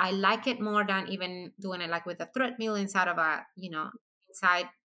 I like it more than even doing it like with a treadmill inside of inside.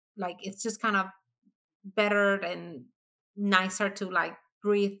 Like it's just kind of better and nicer to like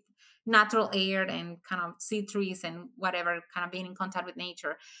breathe natural air and kind of see trees and whatever, kind of being in contact with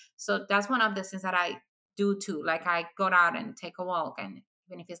nature. So that's one of the things that I do too. Like I go out and take a walk, and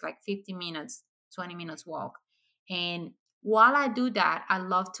even if it's like 15 minutes, 20 minutes walk. And while I do that, I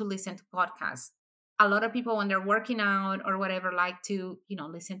love to listen to podcasts. A lot of people when they're working out or whatever like to,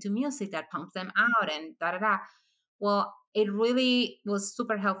 listen to music that pumps them out and da da da. Well, it really was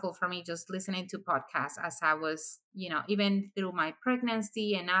super helpful for me just listening to podcasts as I was, even through my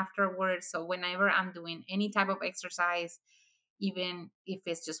pregnancy and afterwards. So whenever I'm doing any type of exercise, even if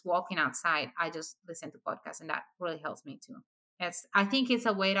it's just walking outside, I just listen to podcasts and that really helps me too. I think it's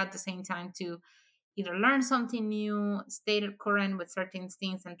a way at the same time to either learn something new, stay current with certain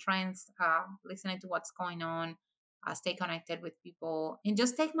things and trends, listening to what's going on, stay connected with people, and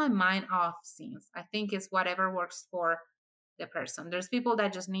just take my mind off things. I think it's whatever works for the person. There's people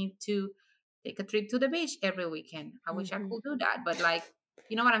that just need to take a trip to the beach every weekend. I wish I Hmm. could do that, but like,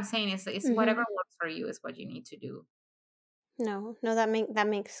 you know what I'm saying? It's whatever Hmm. works for you is what you need to do. No, no, that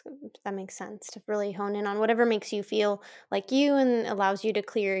makes sense to really hone in on whatever makes you feel like you and allows you to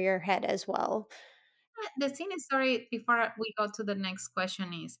clear your head as well. The thing is, sorry, before we go to the next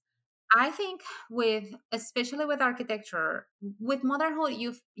question is, I think with especially with architecture, with motherhood,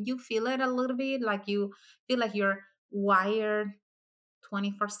 you feel it a little bit like you feel like you're wired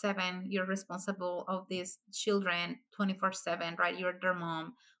 24/7. You're responsible of these children 24/7, right? You're their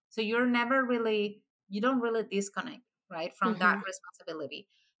mom. So you don't really disconnect, right, from that Hmm. responsibility.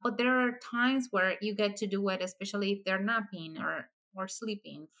 But there are times where you get to do it, especially if they're napping or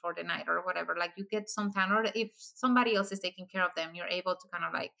sleeping for the night or whatever. Like you get some time, or if somebody else is taking care of them, you're able to kind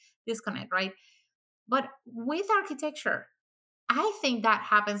of like disconnect, right? But with architecture, I think that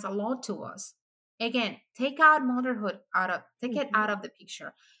happens a lot to us. Again, take it Hmm. out of the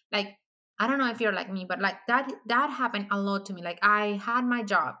picture. Like, I don't know if you're like me, but like that happened a lot to me. Like I had my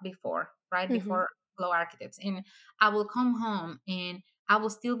job before, right? Hmm. Before Glow Architects. And I will come home and I will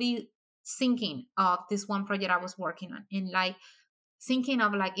still be thinking of this one project I was working on. And like thinking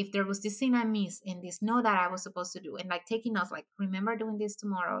of like if there was this thing I missed and this note that I was supposed to do, and like taking notes, like remember doing this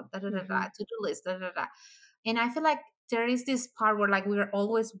tomorrow, da da da da, Hmm. to do list, da da da. And I feel like there is this part where like we're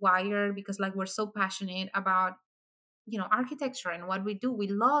always wired because like we're so passionate about architecture and what we do. We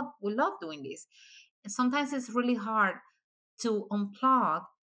love doing this. And sometimes it's really hard to unplug,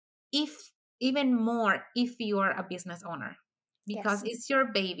 if even more if you're a business owner, because Yes. it's your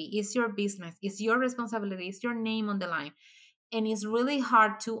baby, it's your business, it's your responsibility, it's your name on the line, and it's really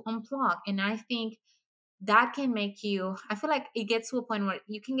hard to unplug. And I think that can make you, I feel like it gets to a point where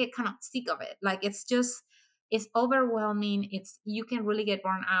you can get kind of sick of it. Like it's overwhelming. You can really get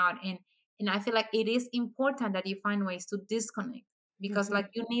burned out. And I feel like it is important that you find ways to disconnect, because Hmm. like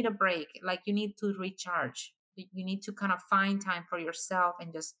you need a break, like you need to recharge. You need to kind of find time for yourself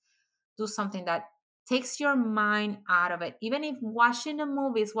and just do something that takes your mind out of it. Even if watching a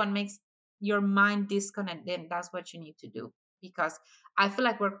movie is what makes your mind disconnect, then that's what you need to do. Because I feel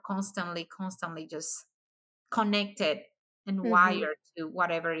like we're constantly just connected and Hmm. wired to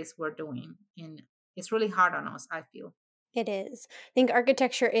whatever it is we're doing. And it's really hard on us, I feel. It is. I think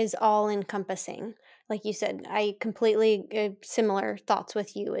architecture is all encompassing. Like you said, I completely similar thoughts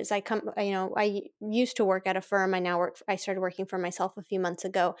with you. As I used to work at a firm. I started working for myself a few months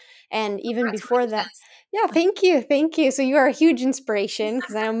ago, and even before that, Congratulations. yeah. Thank you. So you are a huge inspiration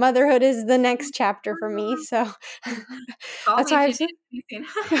because I know motherhood is the next chapter for me. So Call that's me why if I'm you so need anything.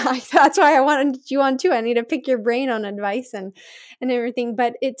 that's why I wanted you on too. I need to pick your brain on advice and everything.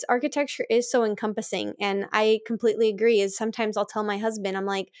 But it's architecture is so encompassing, and I completely agree. Is sometimes I'll tell my husband, I'm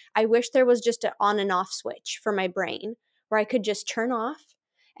like, I wish there was just an on and off switch for my brain where I could just turn off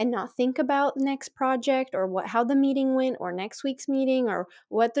and not think about the next project or how the meeting went or next week's meeting or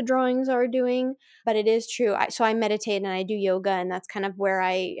what the drawings are doing. But it is true. So I meditate and I do yoga, and that's kind of where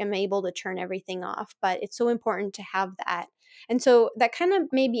I am able to turn everything off. But it's so important to have that, and so that kind of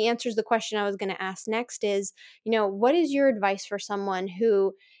maybe answers the question I was going to ask next is, what is your advice for someone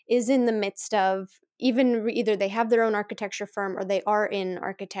who is in the midst of either they have their own architecture firm or they are in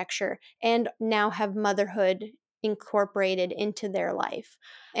architecture and now have motherhood incorporated into their life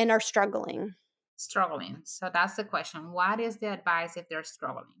and are struggling? Struggling. So that's the question. What is the advice if they're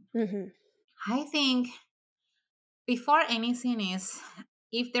struggling? Mhm. I think before anything is,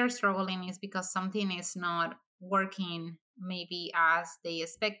 if they're struggling, is because something is not working maybe as they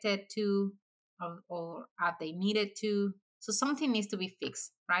expected to, or as they needed to. So something needs to be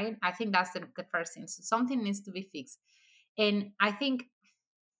fixed, right? I think that's the first thing. So something needs to be fixed. And I think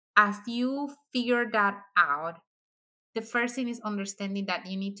as you figure that out, the first thing is understanding that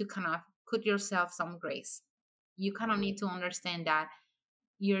you need to kind of put yourself some grace. You kind of need to understand that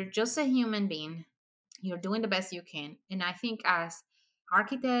you're just a human being. You're doing the best you can. And I think as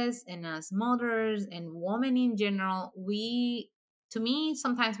architects and as mothers and women in general, to me,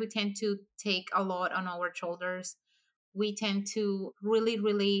 sometimes we tend to take a lot on our shoulders. We tend to really,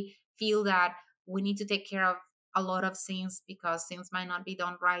 really feel that we need to take care of a lot of things because things might not be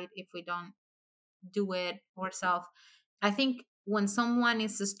done right if we don't do it ourselves. I think when someone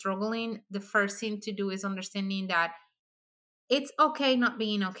is struggling, the first thing to do is understanding that it's okay not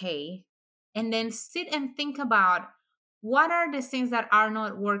being okay. And then sit and think about what are the things that are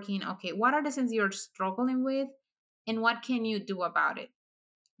not working okay? What are the things you're struggling with? and what can you do about it?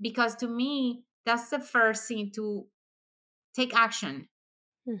 Because to me, that's the first thing to take action.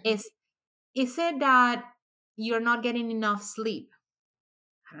 Mhm. Is it that you're not getting enough sleep?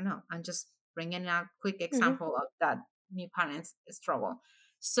 I don't know. I'm just bringing a quick Mhm. example of that new parents struggle.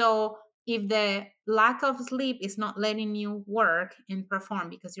 So if the lack of sleep is not letting you work and perform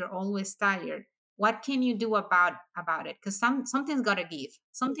because you're always tired, what can you do about it? Because something's got to give.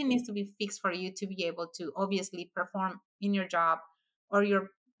 Something needs to be fixed for you to be able to obviously perform in your job or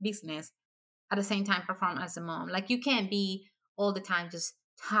your business at the same time perform as a mom. Like you can't be all the time just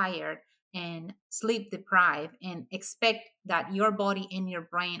tired and sleep deprived and expect that your body and your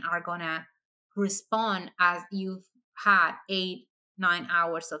brain are gonna respond as you've had 8 9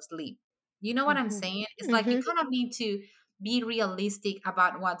 hours of sleep. You know what I'm Mhm. saying? It's like you Mhm. kind of need to be realistic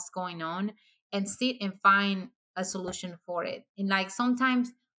about what's going on and sit and find a solution for it. And like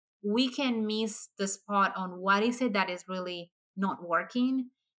sometimes we can miss the spot on what is it that is really not working,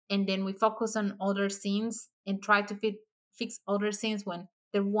 and then we focus on other scenes and try to fix other scenes when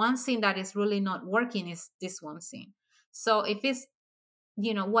the one scene that is really not working is this one scene. So if it's,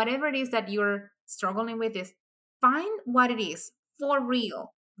 whatever it is that you're struggling with, is find what it is for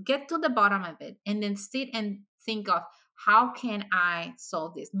real, get to the bottom of it, and then sit and think of how can I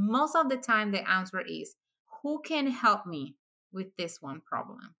solve this. Most of the time the answer is, who can help me with this one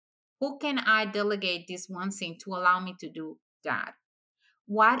problem? Who can I delegate this one thing to allow me to do that?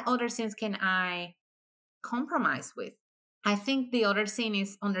 What other things can I compromise with? I think the other thing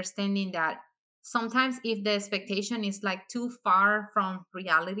is understanding that sometimes if the expectation is like too far from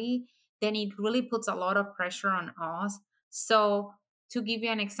reality, then it really puts a lot of pressure on us. So to give you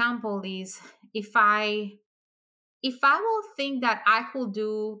an example is, if I will think that I could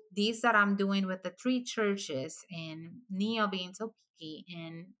do this that I'm doing with the three churches, and Nia being so picky,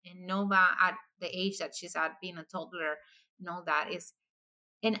 and Nova at the age that she's at being a toddler and all that, is,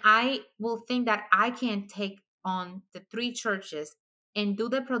 and I will think that I can take on the three churches and do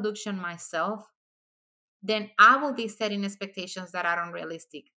the production myself, then I will be setting expectations that are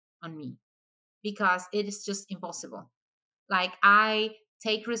unrealistic on me, because it is just impossible. Like I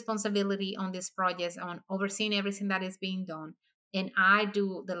take responsibility on this project, on overseeing everything that is being done, and I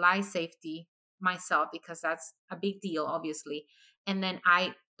do the life safety myself because that's a big deal, obviously. And then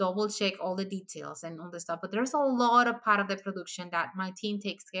I double check all the details and all the stuff. But there's a lot of part of the production that my team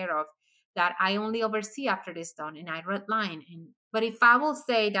takes care of that I only oversee after this done, and I red line. And but if I will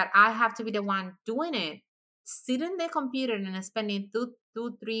say that I have to be the one doing it, sitting the computer and spending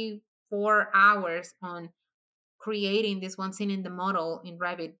 2, 3, 4 hours on creating this one scene in the model in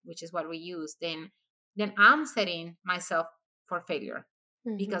Revit, which is what we use, then I'm setting myself for failure,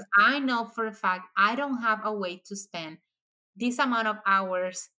 because Mhm. I know for a fact I don't have a way to spend this amount of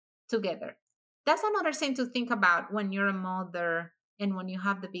hours together. That's another thing to think about when you're a mother and when you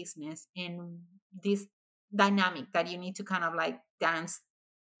have the business, and this dynamic that you need to kind of like dance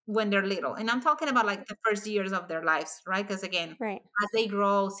when they're little. And I'm talking about like the first years of their lives, right? Because again, Right. as they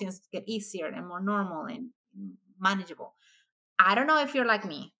grow, things get easier and more normal and manageable. I don't know if you're like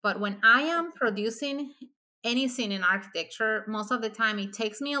me, but when I am producing anything in architecture, most of the time it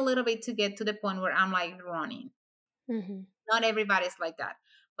takes me a little bit to get to the point where I'm like running. Mhm. Not everybody's like that.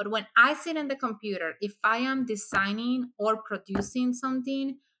 But when I sit in the computer, if I am designing or producing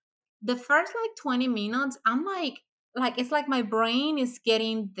something, the first like 20 minutes, I'm like it's like my brain is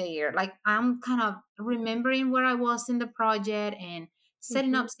getting there. Like I'm kind of remembering where I was in the project and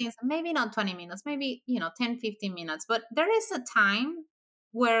setting Mhm. up things. Maybe not 20 minutes, maybe 10, 15 minutes. But there is a time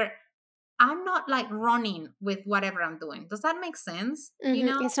where I'm not like running with whatever I'm doing. Does that make sense?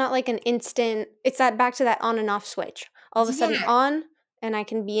 Mhm. It's not like an instant, it's that back to that on and off switch. All of a sudden Yeah, on, and I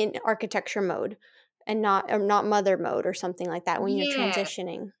can be in architecture mode and not mother mode or something like that when you're yeah.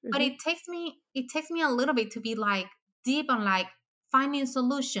 transitioning. But Mhm. it takes me a little bit to be like deep on like finding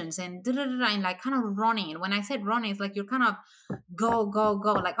solutions and and like kind of running. When I said running, it's like you're kind of go go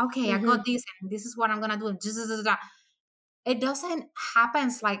go, like okay, I got Mhm. this and this is what I'm gonna do, and just it doesn't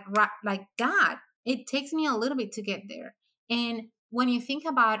happens like that. It takes me a little bit to get there. And when you think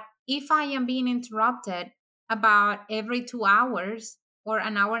about, if I am being interrupted about every 2 hours or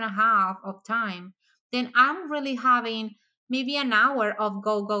an hour and a half of time, then I'm really having maybe an hour of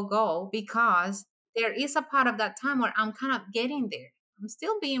go go go, because there is a part of that time where I'm kind of getting there. I'm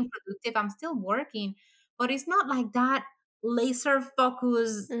still being productive, I'm still working, but it's not like that laser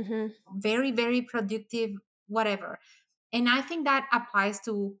focus, Mhm. very very productive, whatever. And I think that applies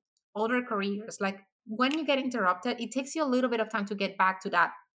to other careers. Like when you get interrupted, it takes you a little bit of time to get back to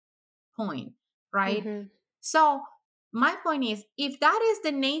that point, right? Mhm. So, my point is, if that is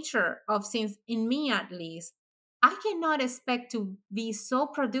the nature of things, in me at least, I cannot expect to be so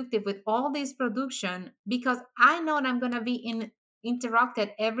productive with all this production because I know that I'm going to be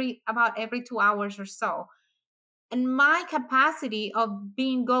interrupted every 2 hours or so. And my capacity of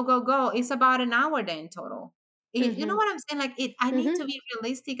being go go go is about an hour then total. You know Mhm. what I'm saying? Like it, I need to Mhm. be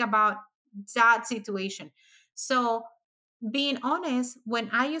realistic about that situation. So being honest, when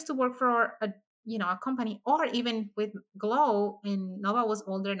I used to work for a company, or even with Glow, and Nova was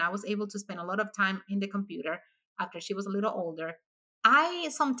older and I was able to spend a lot of time in the computer after she was a little older, I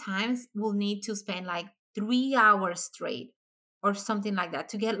sometimes will need to spend like 3 hours straight or something like that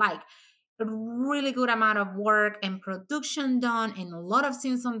to get like a really good amount of work and production done and a lot of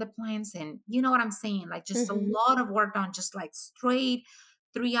things on the plans. And you know what I'm saying, like just a Mhm. lot of work done, just like straight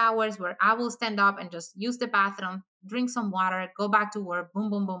 3 hours where I will stand up and just use the bathroom, drink some water, go back to work, boom,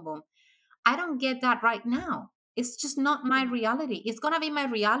 boom, boom, boom. I don't get that right now. It's just not my reality. It's going to be my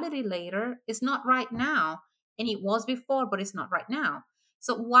reality later. It's not right now. And it was before, but it's not right now.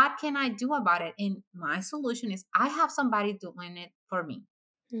 So, what can I do about it? And my solution is I have somebody doing it for me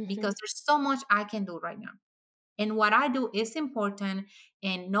because Mhm. there's so much I can do right now. And what I do is important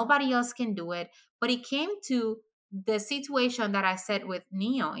and nobody else can do it. But it came to the situation that I said with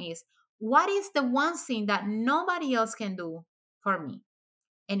Neo is what is the one thing that nobody else can do for me?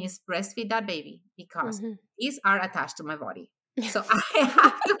 And it's breastfeed that baby because Mhm. these are attached to my body. So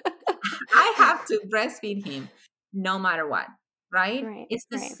I have to breastfeed him no matter what, right? Right. It's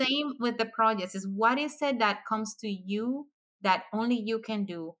the Right. same with the projects. Is what is it that comes to you that only you can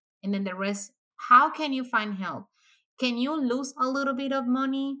do? And then the rest, how can you find help? Can you lose a little bit of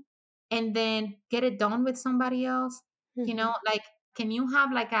money and then get it done with somebody else? Mhm. Like, can you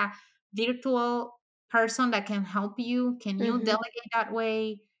have like a virtual person that can help you? Can you Mhm. delegate that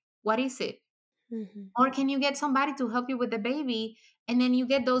way? What is it? Mhm. Or can you get somebody to help you with the baby and then you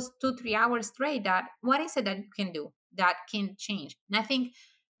get those 2 3 hours straight? That what is it that you can do that can change? And I think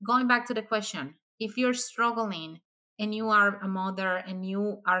going back to the question, if you're struggling and you are a mother and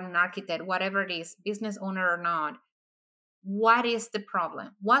you are an architect, whatever it is, business owner or not, what is the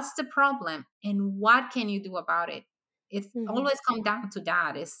problem? What's the problem and what can you do about it? It's Mhm. always come down to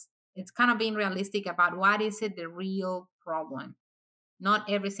that. It's kind of being realistic about what is it the real problem, not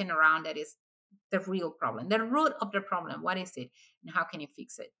everything around it is the real problem, the root of the problem. What is it, and how can you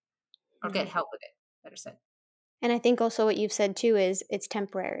fix it or get Right. help with it? Better said. And I think also what you've said too is it's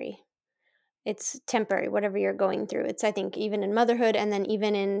temporary. It's temporary, whatever you're going through. It's, I think, even in motherhood and then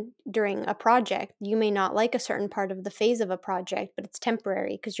even in during a project, you may not like a certain part of the phase of a project, but it's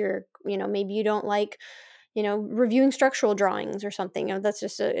temporary because maybe you don't like, reviewing structural drawings or something. That's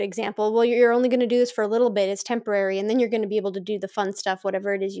just an example. Well, you're only going to do this for a little bit. It's temporary. And then you're going to be able to do the fun stuff,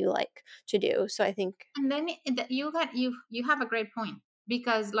 whatever it is you like to do. So I think, And then you have a great point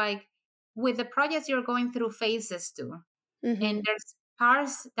because like with the projects you're going through phases too, and mm-hmm, there's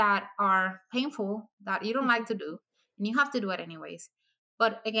parts that are painful that you don't mm-hmm, like to do and you have to do it anyways,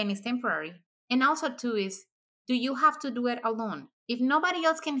 but again it's temporary. And also too is, do you have to do it alone? If nobody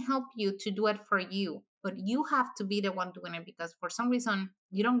else can help you to do it for you, but you have to be the one doing it because for some reason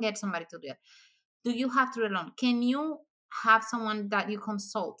you don't get somebody to do it, do you have to do it alone? Can you have someone that you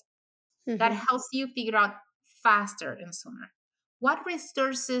consult that mm-hmm, helps you figure out faster and sooner? What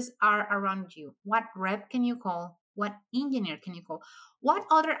resources are around you? What rep can you call? What engineer can you call? What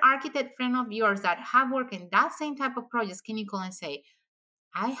other architect friend of yours that have worked in that same type of projects can you call and say,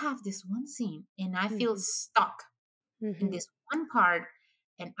 I have this one scene and I feel mm-hmm, stuck in mm-hmm, this one part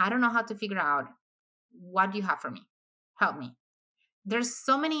and I don't know how to figure out. What do you have for me? Help me. There's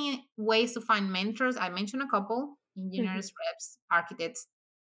so many ways to find mentors. I mentioned a couple: mm-hmm, engineers, reps, architects.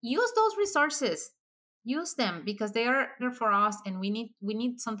 Use those resources. Use them because they are there for us, and we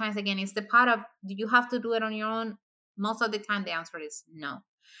need sometimes, again, it's the part of, do you have to do it on your own? Most of the time the answer is no.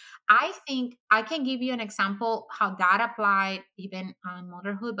 I think I can give you an example how that applied even on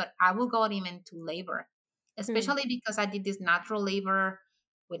motherhood, but I will go even to labor, mm-hmm, especially because I did this natural labor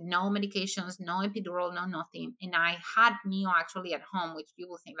with no medications, no epidural, no nothing. And I had Neo actually at home, which you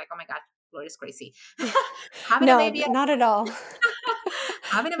will think like, oh my God, Gloria's crazy. Having a no, baby at not at all.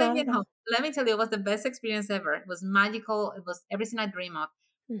 having a Not baby at at home. all. Let me tell you, it was the best experience ever. It was magical. It was everything I dream of.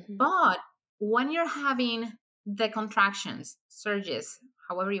 Mm-hmm, But when you're having the contractions, surges,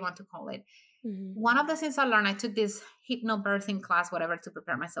 however you want to call it, mm-hmm, one of the things I learned, I took this hypnobirthing class, whatever, to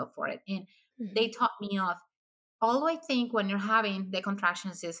prepare myself for it. And mm-hmm, they taught me of all I think when you're having the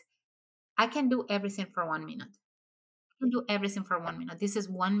contractions is I can do everything for 1 minute. I can do everything for 1 minute. This is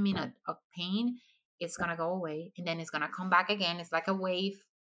 1 minute of pain. It's gonna go away and then it's gonna come back again. It's like a wave.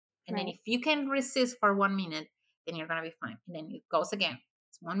 And then right. if you can resist for 1 minute, then you're gonna be fine. And then it goes again.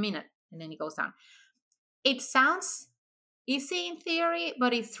 It's 1 minute and then it goes down. It sounds easy in theory,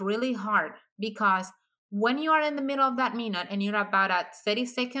 but it's really hard because when you are in the middle of that minute and you're about at 30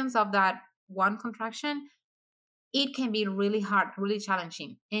 seconds of that one contraction, it can be really hard, really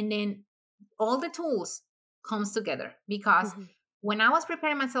challenging. And then all the tools comes together because Hmm. when I was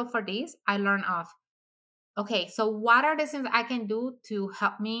preparing myself for this, I learned of, okay, so what are the things I can do to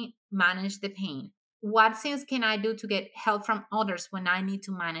help me manage the pain? What things can I do to get help from others when I need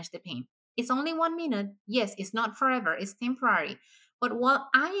to manage the pain? It's only 1 minute. Yes, it's not forever, it's temporary. But while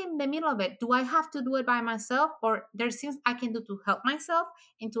I am in the middle of it, do I have to do it by myself, or there's things I can do to help myself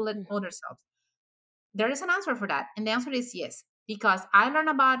and to let Hmm. others help? There is an answer for that. And the answer is yes, because I learned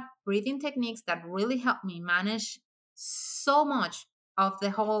about breathing techniques that really help me manage so much of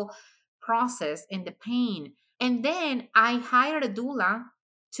the whole process and the pain. And then I hired a doula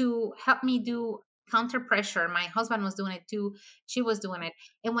to help me do counter pressure. My husband was doing it too. She was doing it.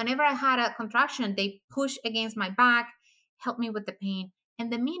 And whenever I had a contraction, they push against my back, help me with the pain.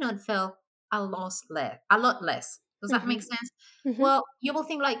 And the minute felt a lot less. Does that make Hmm. sense? Hmm. Well, you will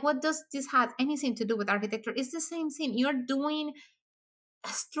think like, what does this have anything to do with architecture? It's the same thing. You're doing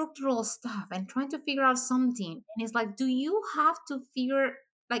structural stuff and trying to figure out something. And it's like, do you have to figure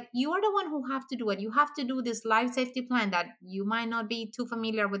like you are the one who have to do it. You have to do this life safety plan that you might not be too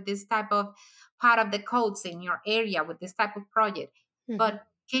familiar with this type of part of the codes in your area with this type of project. Hmm. But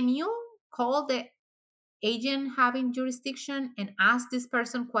can you call the agent having jurisdiction and ask this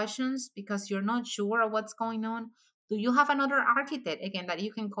person questions because you're not sure of what's going on? Do you have another architect again that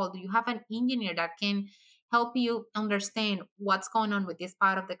you can call? Do you have an engineer that can help you understand what's going on with this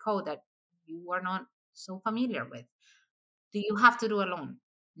part of the code that you are not so familiar with? Do you have to do alone?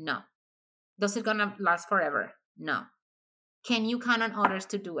 No. Does it gonna last forever? No. Can you count on others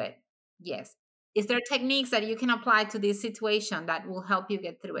to do it? Yes. Is there techniques that you can apply to this situation that will help you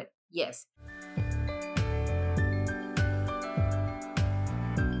get through it? Yes.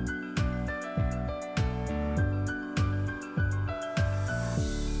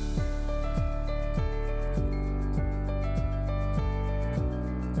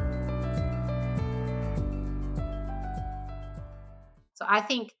 So I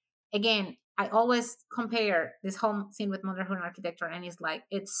think again, I always compare this whole scene with motherhood and architecture, and it's like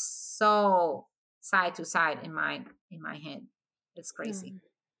it's so side to side in my head. It's crazy.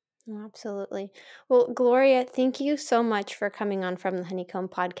 Oh, absolutely. Well, Gloria, thank you so much for coming on From the Honeycomb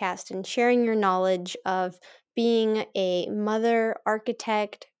podcast and sharing your knowledge of being a mother,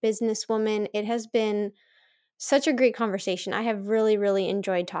 architect, businesswoman. It has been such a great conversation. I have really, really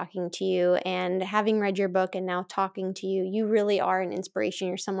enjoyed talking to you, and having read your book and now talking to you, you really are an inspiration.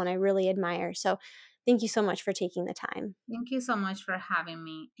 You're someone I really admire. So thank you so much for taking the time. Thank you so much for having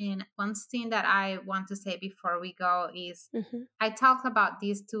me. And one thing that I want to say before we go is Hmm. I talk about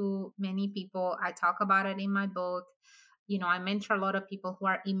this to many people. I talk about it in my book. You know, I mentor a lot of people who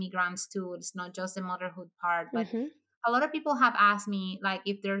are immigrants too. It's not just the motherhood part, but Hmm. a lot of people have asked me like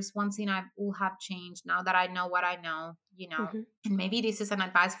if there's one thing I will have changed now that I know what I know, you know. Hmm. And maybe this is an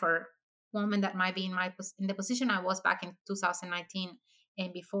advice for women that might be in in the position I was back in 2019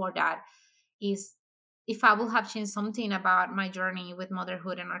 and before that is if I will have changed something about my journey with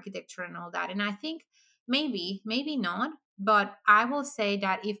motherhood and architecture and all that. And I think maybe not, but I will say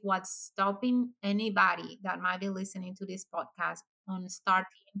that if what's stopping anybody that might be listening to this podcast on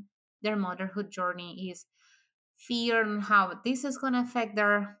starting their motherhood journey is fear on how this is going to affect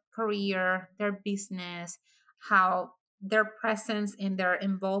their career, their business, how their presence and their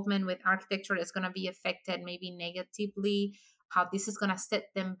involvement with architecture is going to be affected maybe negatively, how this is going to set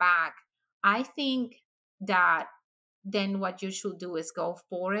them back. I think that then what you should do is go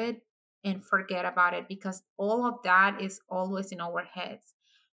for it and forget about it because all of that is always in our heads.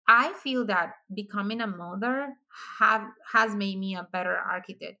 I feel that becoming a mother has made me a better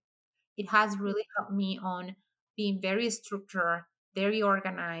architect. It has really helped me on being very structured, very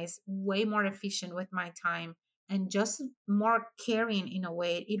organized, way more efficient with my time, and just more caring in a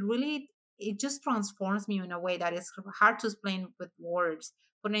way. It just transforms me in a way that is hard to explain with words.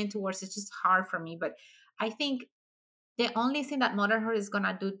 Putting into words is just hard for me. But I think the only thing that motherhood is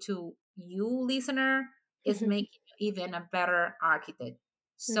gonna do to you, listener, is Hmm. make you even a better architect.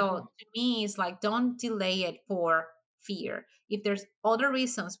 Hmm. So to me, it's like don't delay it for fear. If there's other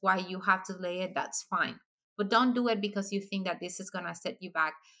reasons why you have to delay it, that's fine. But don't do it because you think that this is gonna set you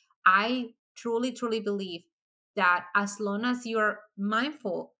back. I truly, truly believe that as long as you're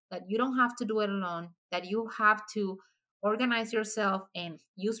mindful that you don't have to do it alone, that you have to organize yourself and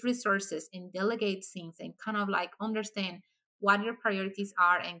use resources and delegate things and kind of like understand what your priorities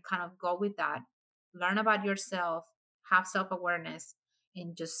are and kind of go with that. Learn about yourself, have self awareness,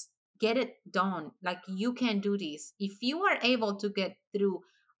 and just get it done. Like, you can do this. If you are able to get through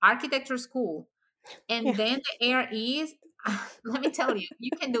architecture school and Yeah, then the air is, let me tell you,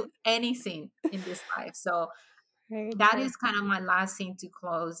 you can do anything in this life. So very that true. is kind of my last thing to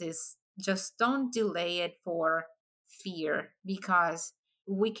close, is just don't delay it for fear, because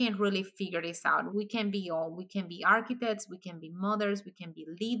we can really figure this out. We can be all, we can be architects, we can be mothers, we can be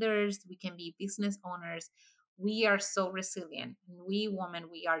leaders, we can be business owners. We are so resilient, and we women,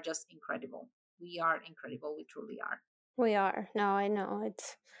 we are just incredible. We are incredible, we truly are. We are. No, I know.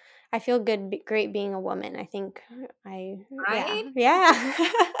 I feel great being a woman. I think yeah, Right. yeah.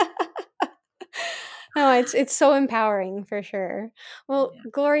 No, it's so empowering for sure. Well, Yeah.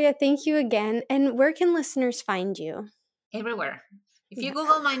 Gloria, thank you again. And where can listeners find you? Everywhere. If you Yeah.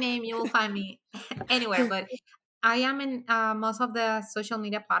 Google my name, you will find me anywhere. But I am in most of the social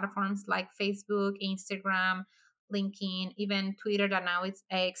media platforms like Facebook, Instagram, LinkedIn, even Twitter, that now it's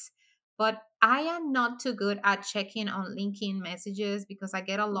X. But I am not too good at checking on LinkedIn messages, because I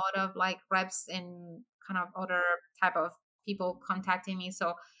get a lot of like reps and kind of other type of people contacting me.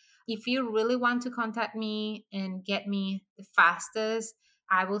 So if you really want to contact me and get me the fastest,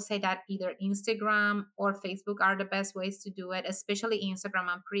 I will say that either Instagram or Facebook are the best ways to do it, especially Instagram.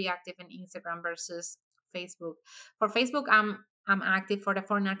 I'm pretty active in Instagram versus Facebook. For Facebook, I'm active for the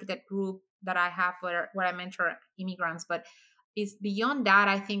foreign architect group that I have, where I mentor immigrants. But it's beyond that.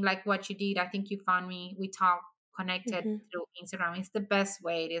 I think like what you did, I think you found me. We talk connected Mhm. through Instagram. It's the best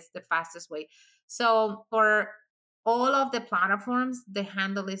way. It is the fastest way. So for all of the platforms, the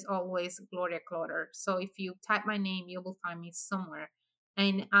handle is always Gloria Kloter. So if you type my name, you will find me somewhere.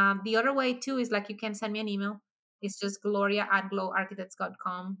 And the other way too is like, you can send me an email. It's just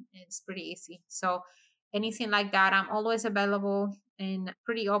gloria@glowarchitects.com. It's pretty easy. So anything like that, I'm always available and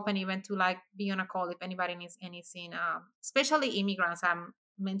pretty open, even to like be on a call if anybody needs anything. Especially immigrants, I'm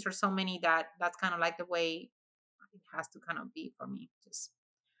mentor so many that that's kind of like the way it has to kind of be for me. Just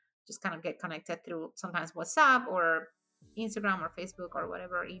kind of get connected through sometimes WhatsApp or Instagram or Facebook or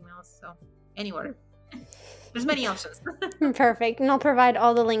whatever, emails. So anywhere. There's many options. Perfect. And I'll provide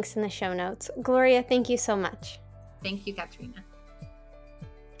all the links in the show notes. Gloria, thank you so much. Thank you, Katrina.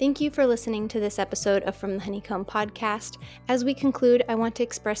 Thank you for listening to this episode of From the Honeycomb podcast. As we conclude, I want to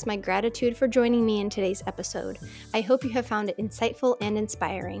express my gratitude for joining me in today's episode. I hope you have found it insightful and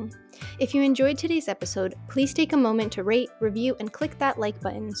inspiring. If you enjoyed today's episode, please take a moment to rate, review, and click that like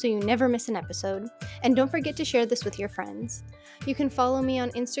button so you never miss an episode. And don't forget to share this with your friends. You can follow me on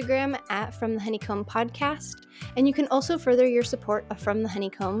Instagram at From the Honeycomb Podcast, and you can also further your support of From the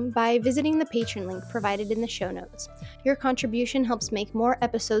Honeycomb by visiting the Patreon link provided in the show notes. Your contribution helps make more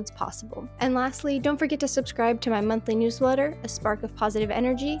episodes possible. And lastly, don't forget to subscribe to my monthly newsletter, A Spark of Positive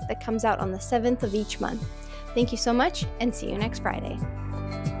Energy, that comes out on the 7th of each month. Thank you so much, and see you next Friday.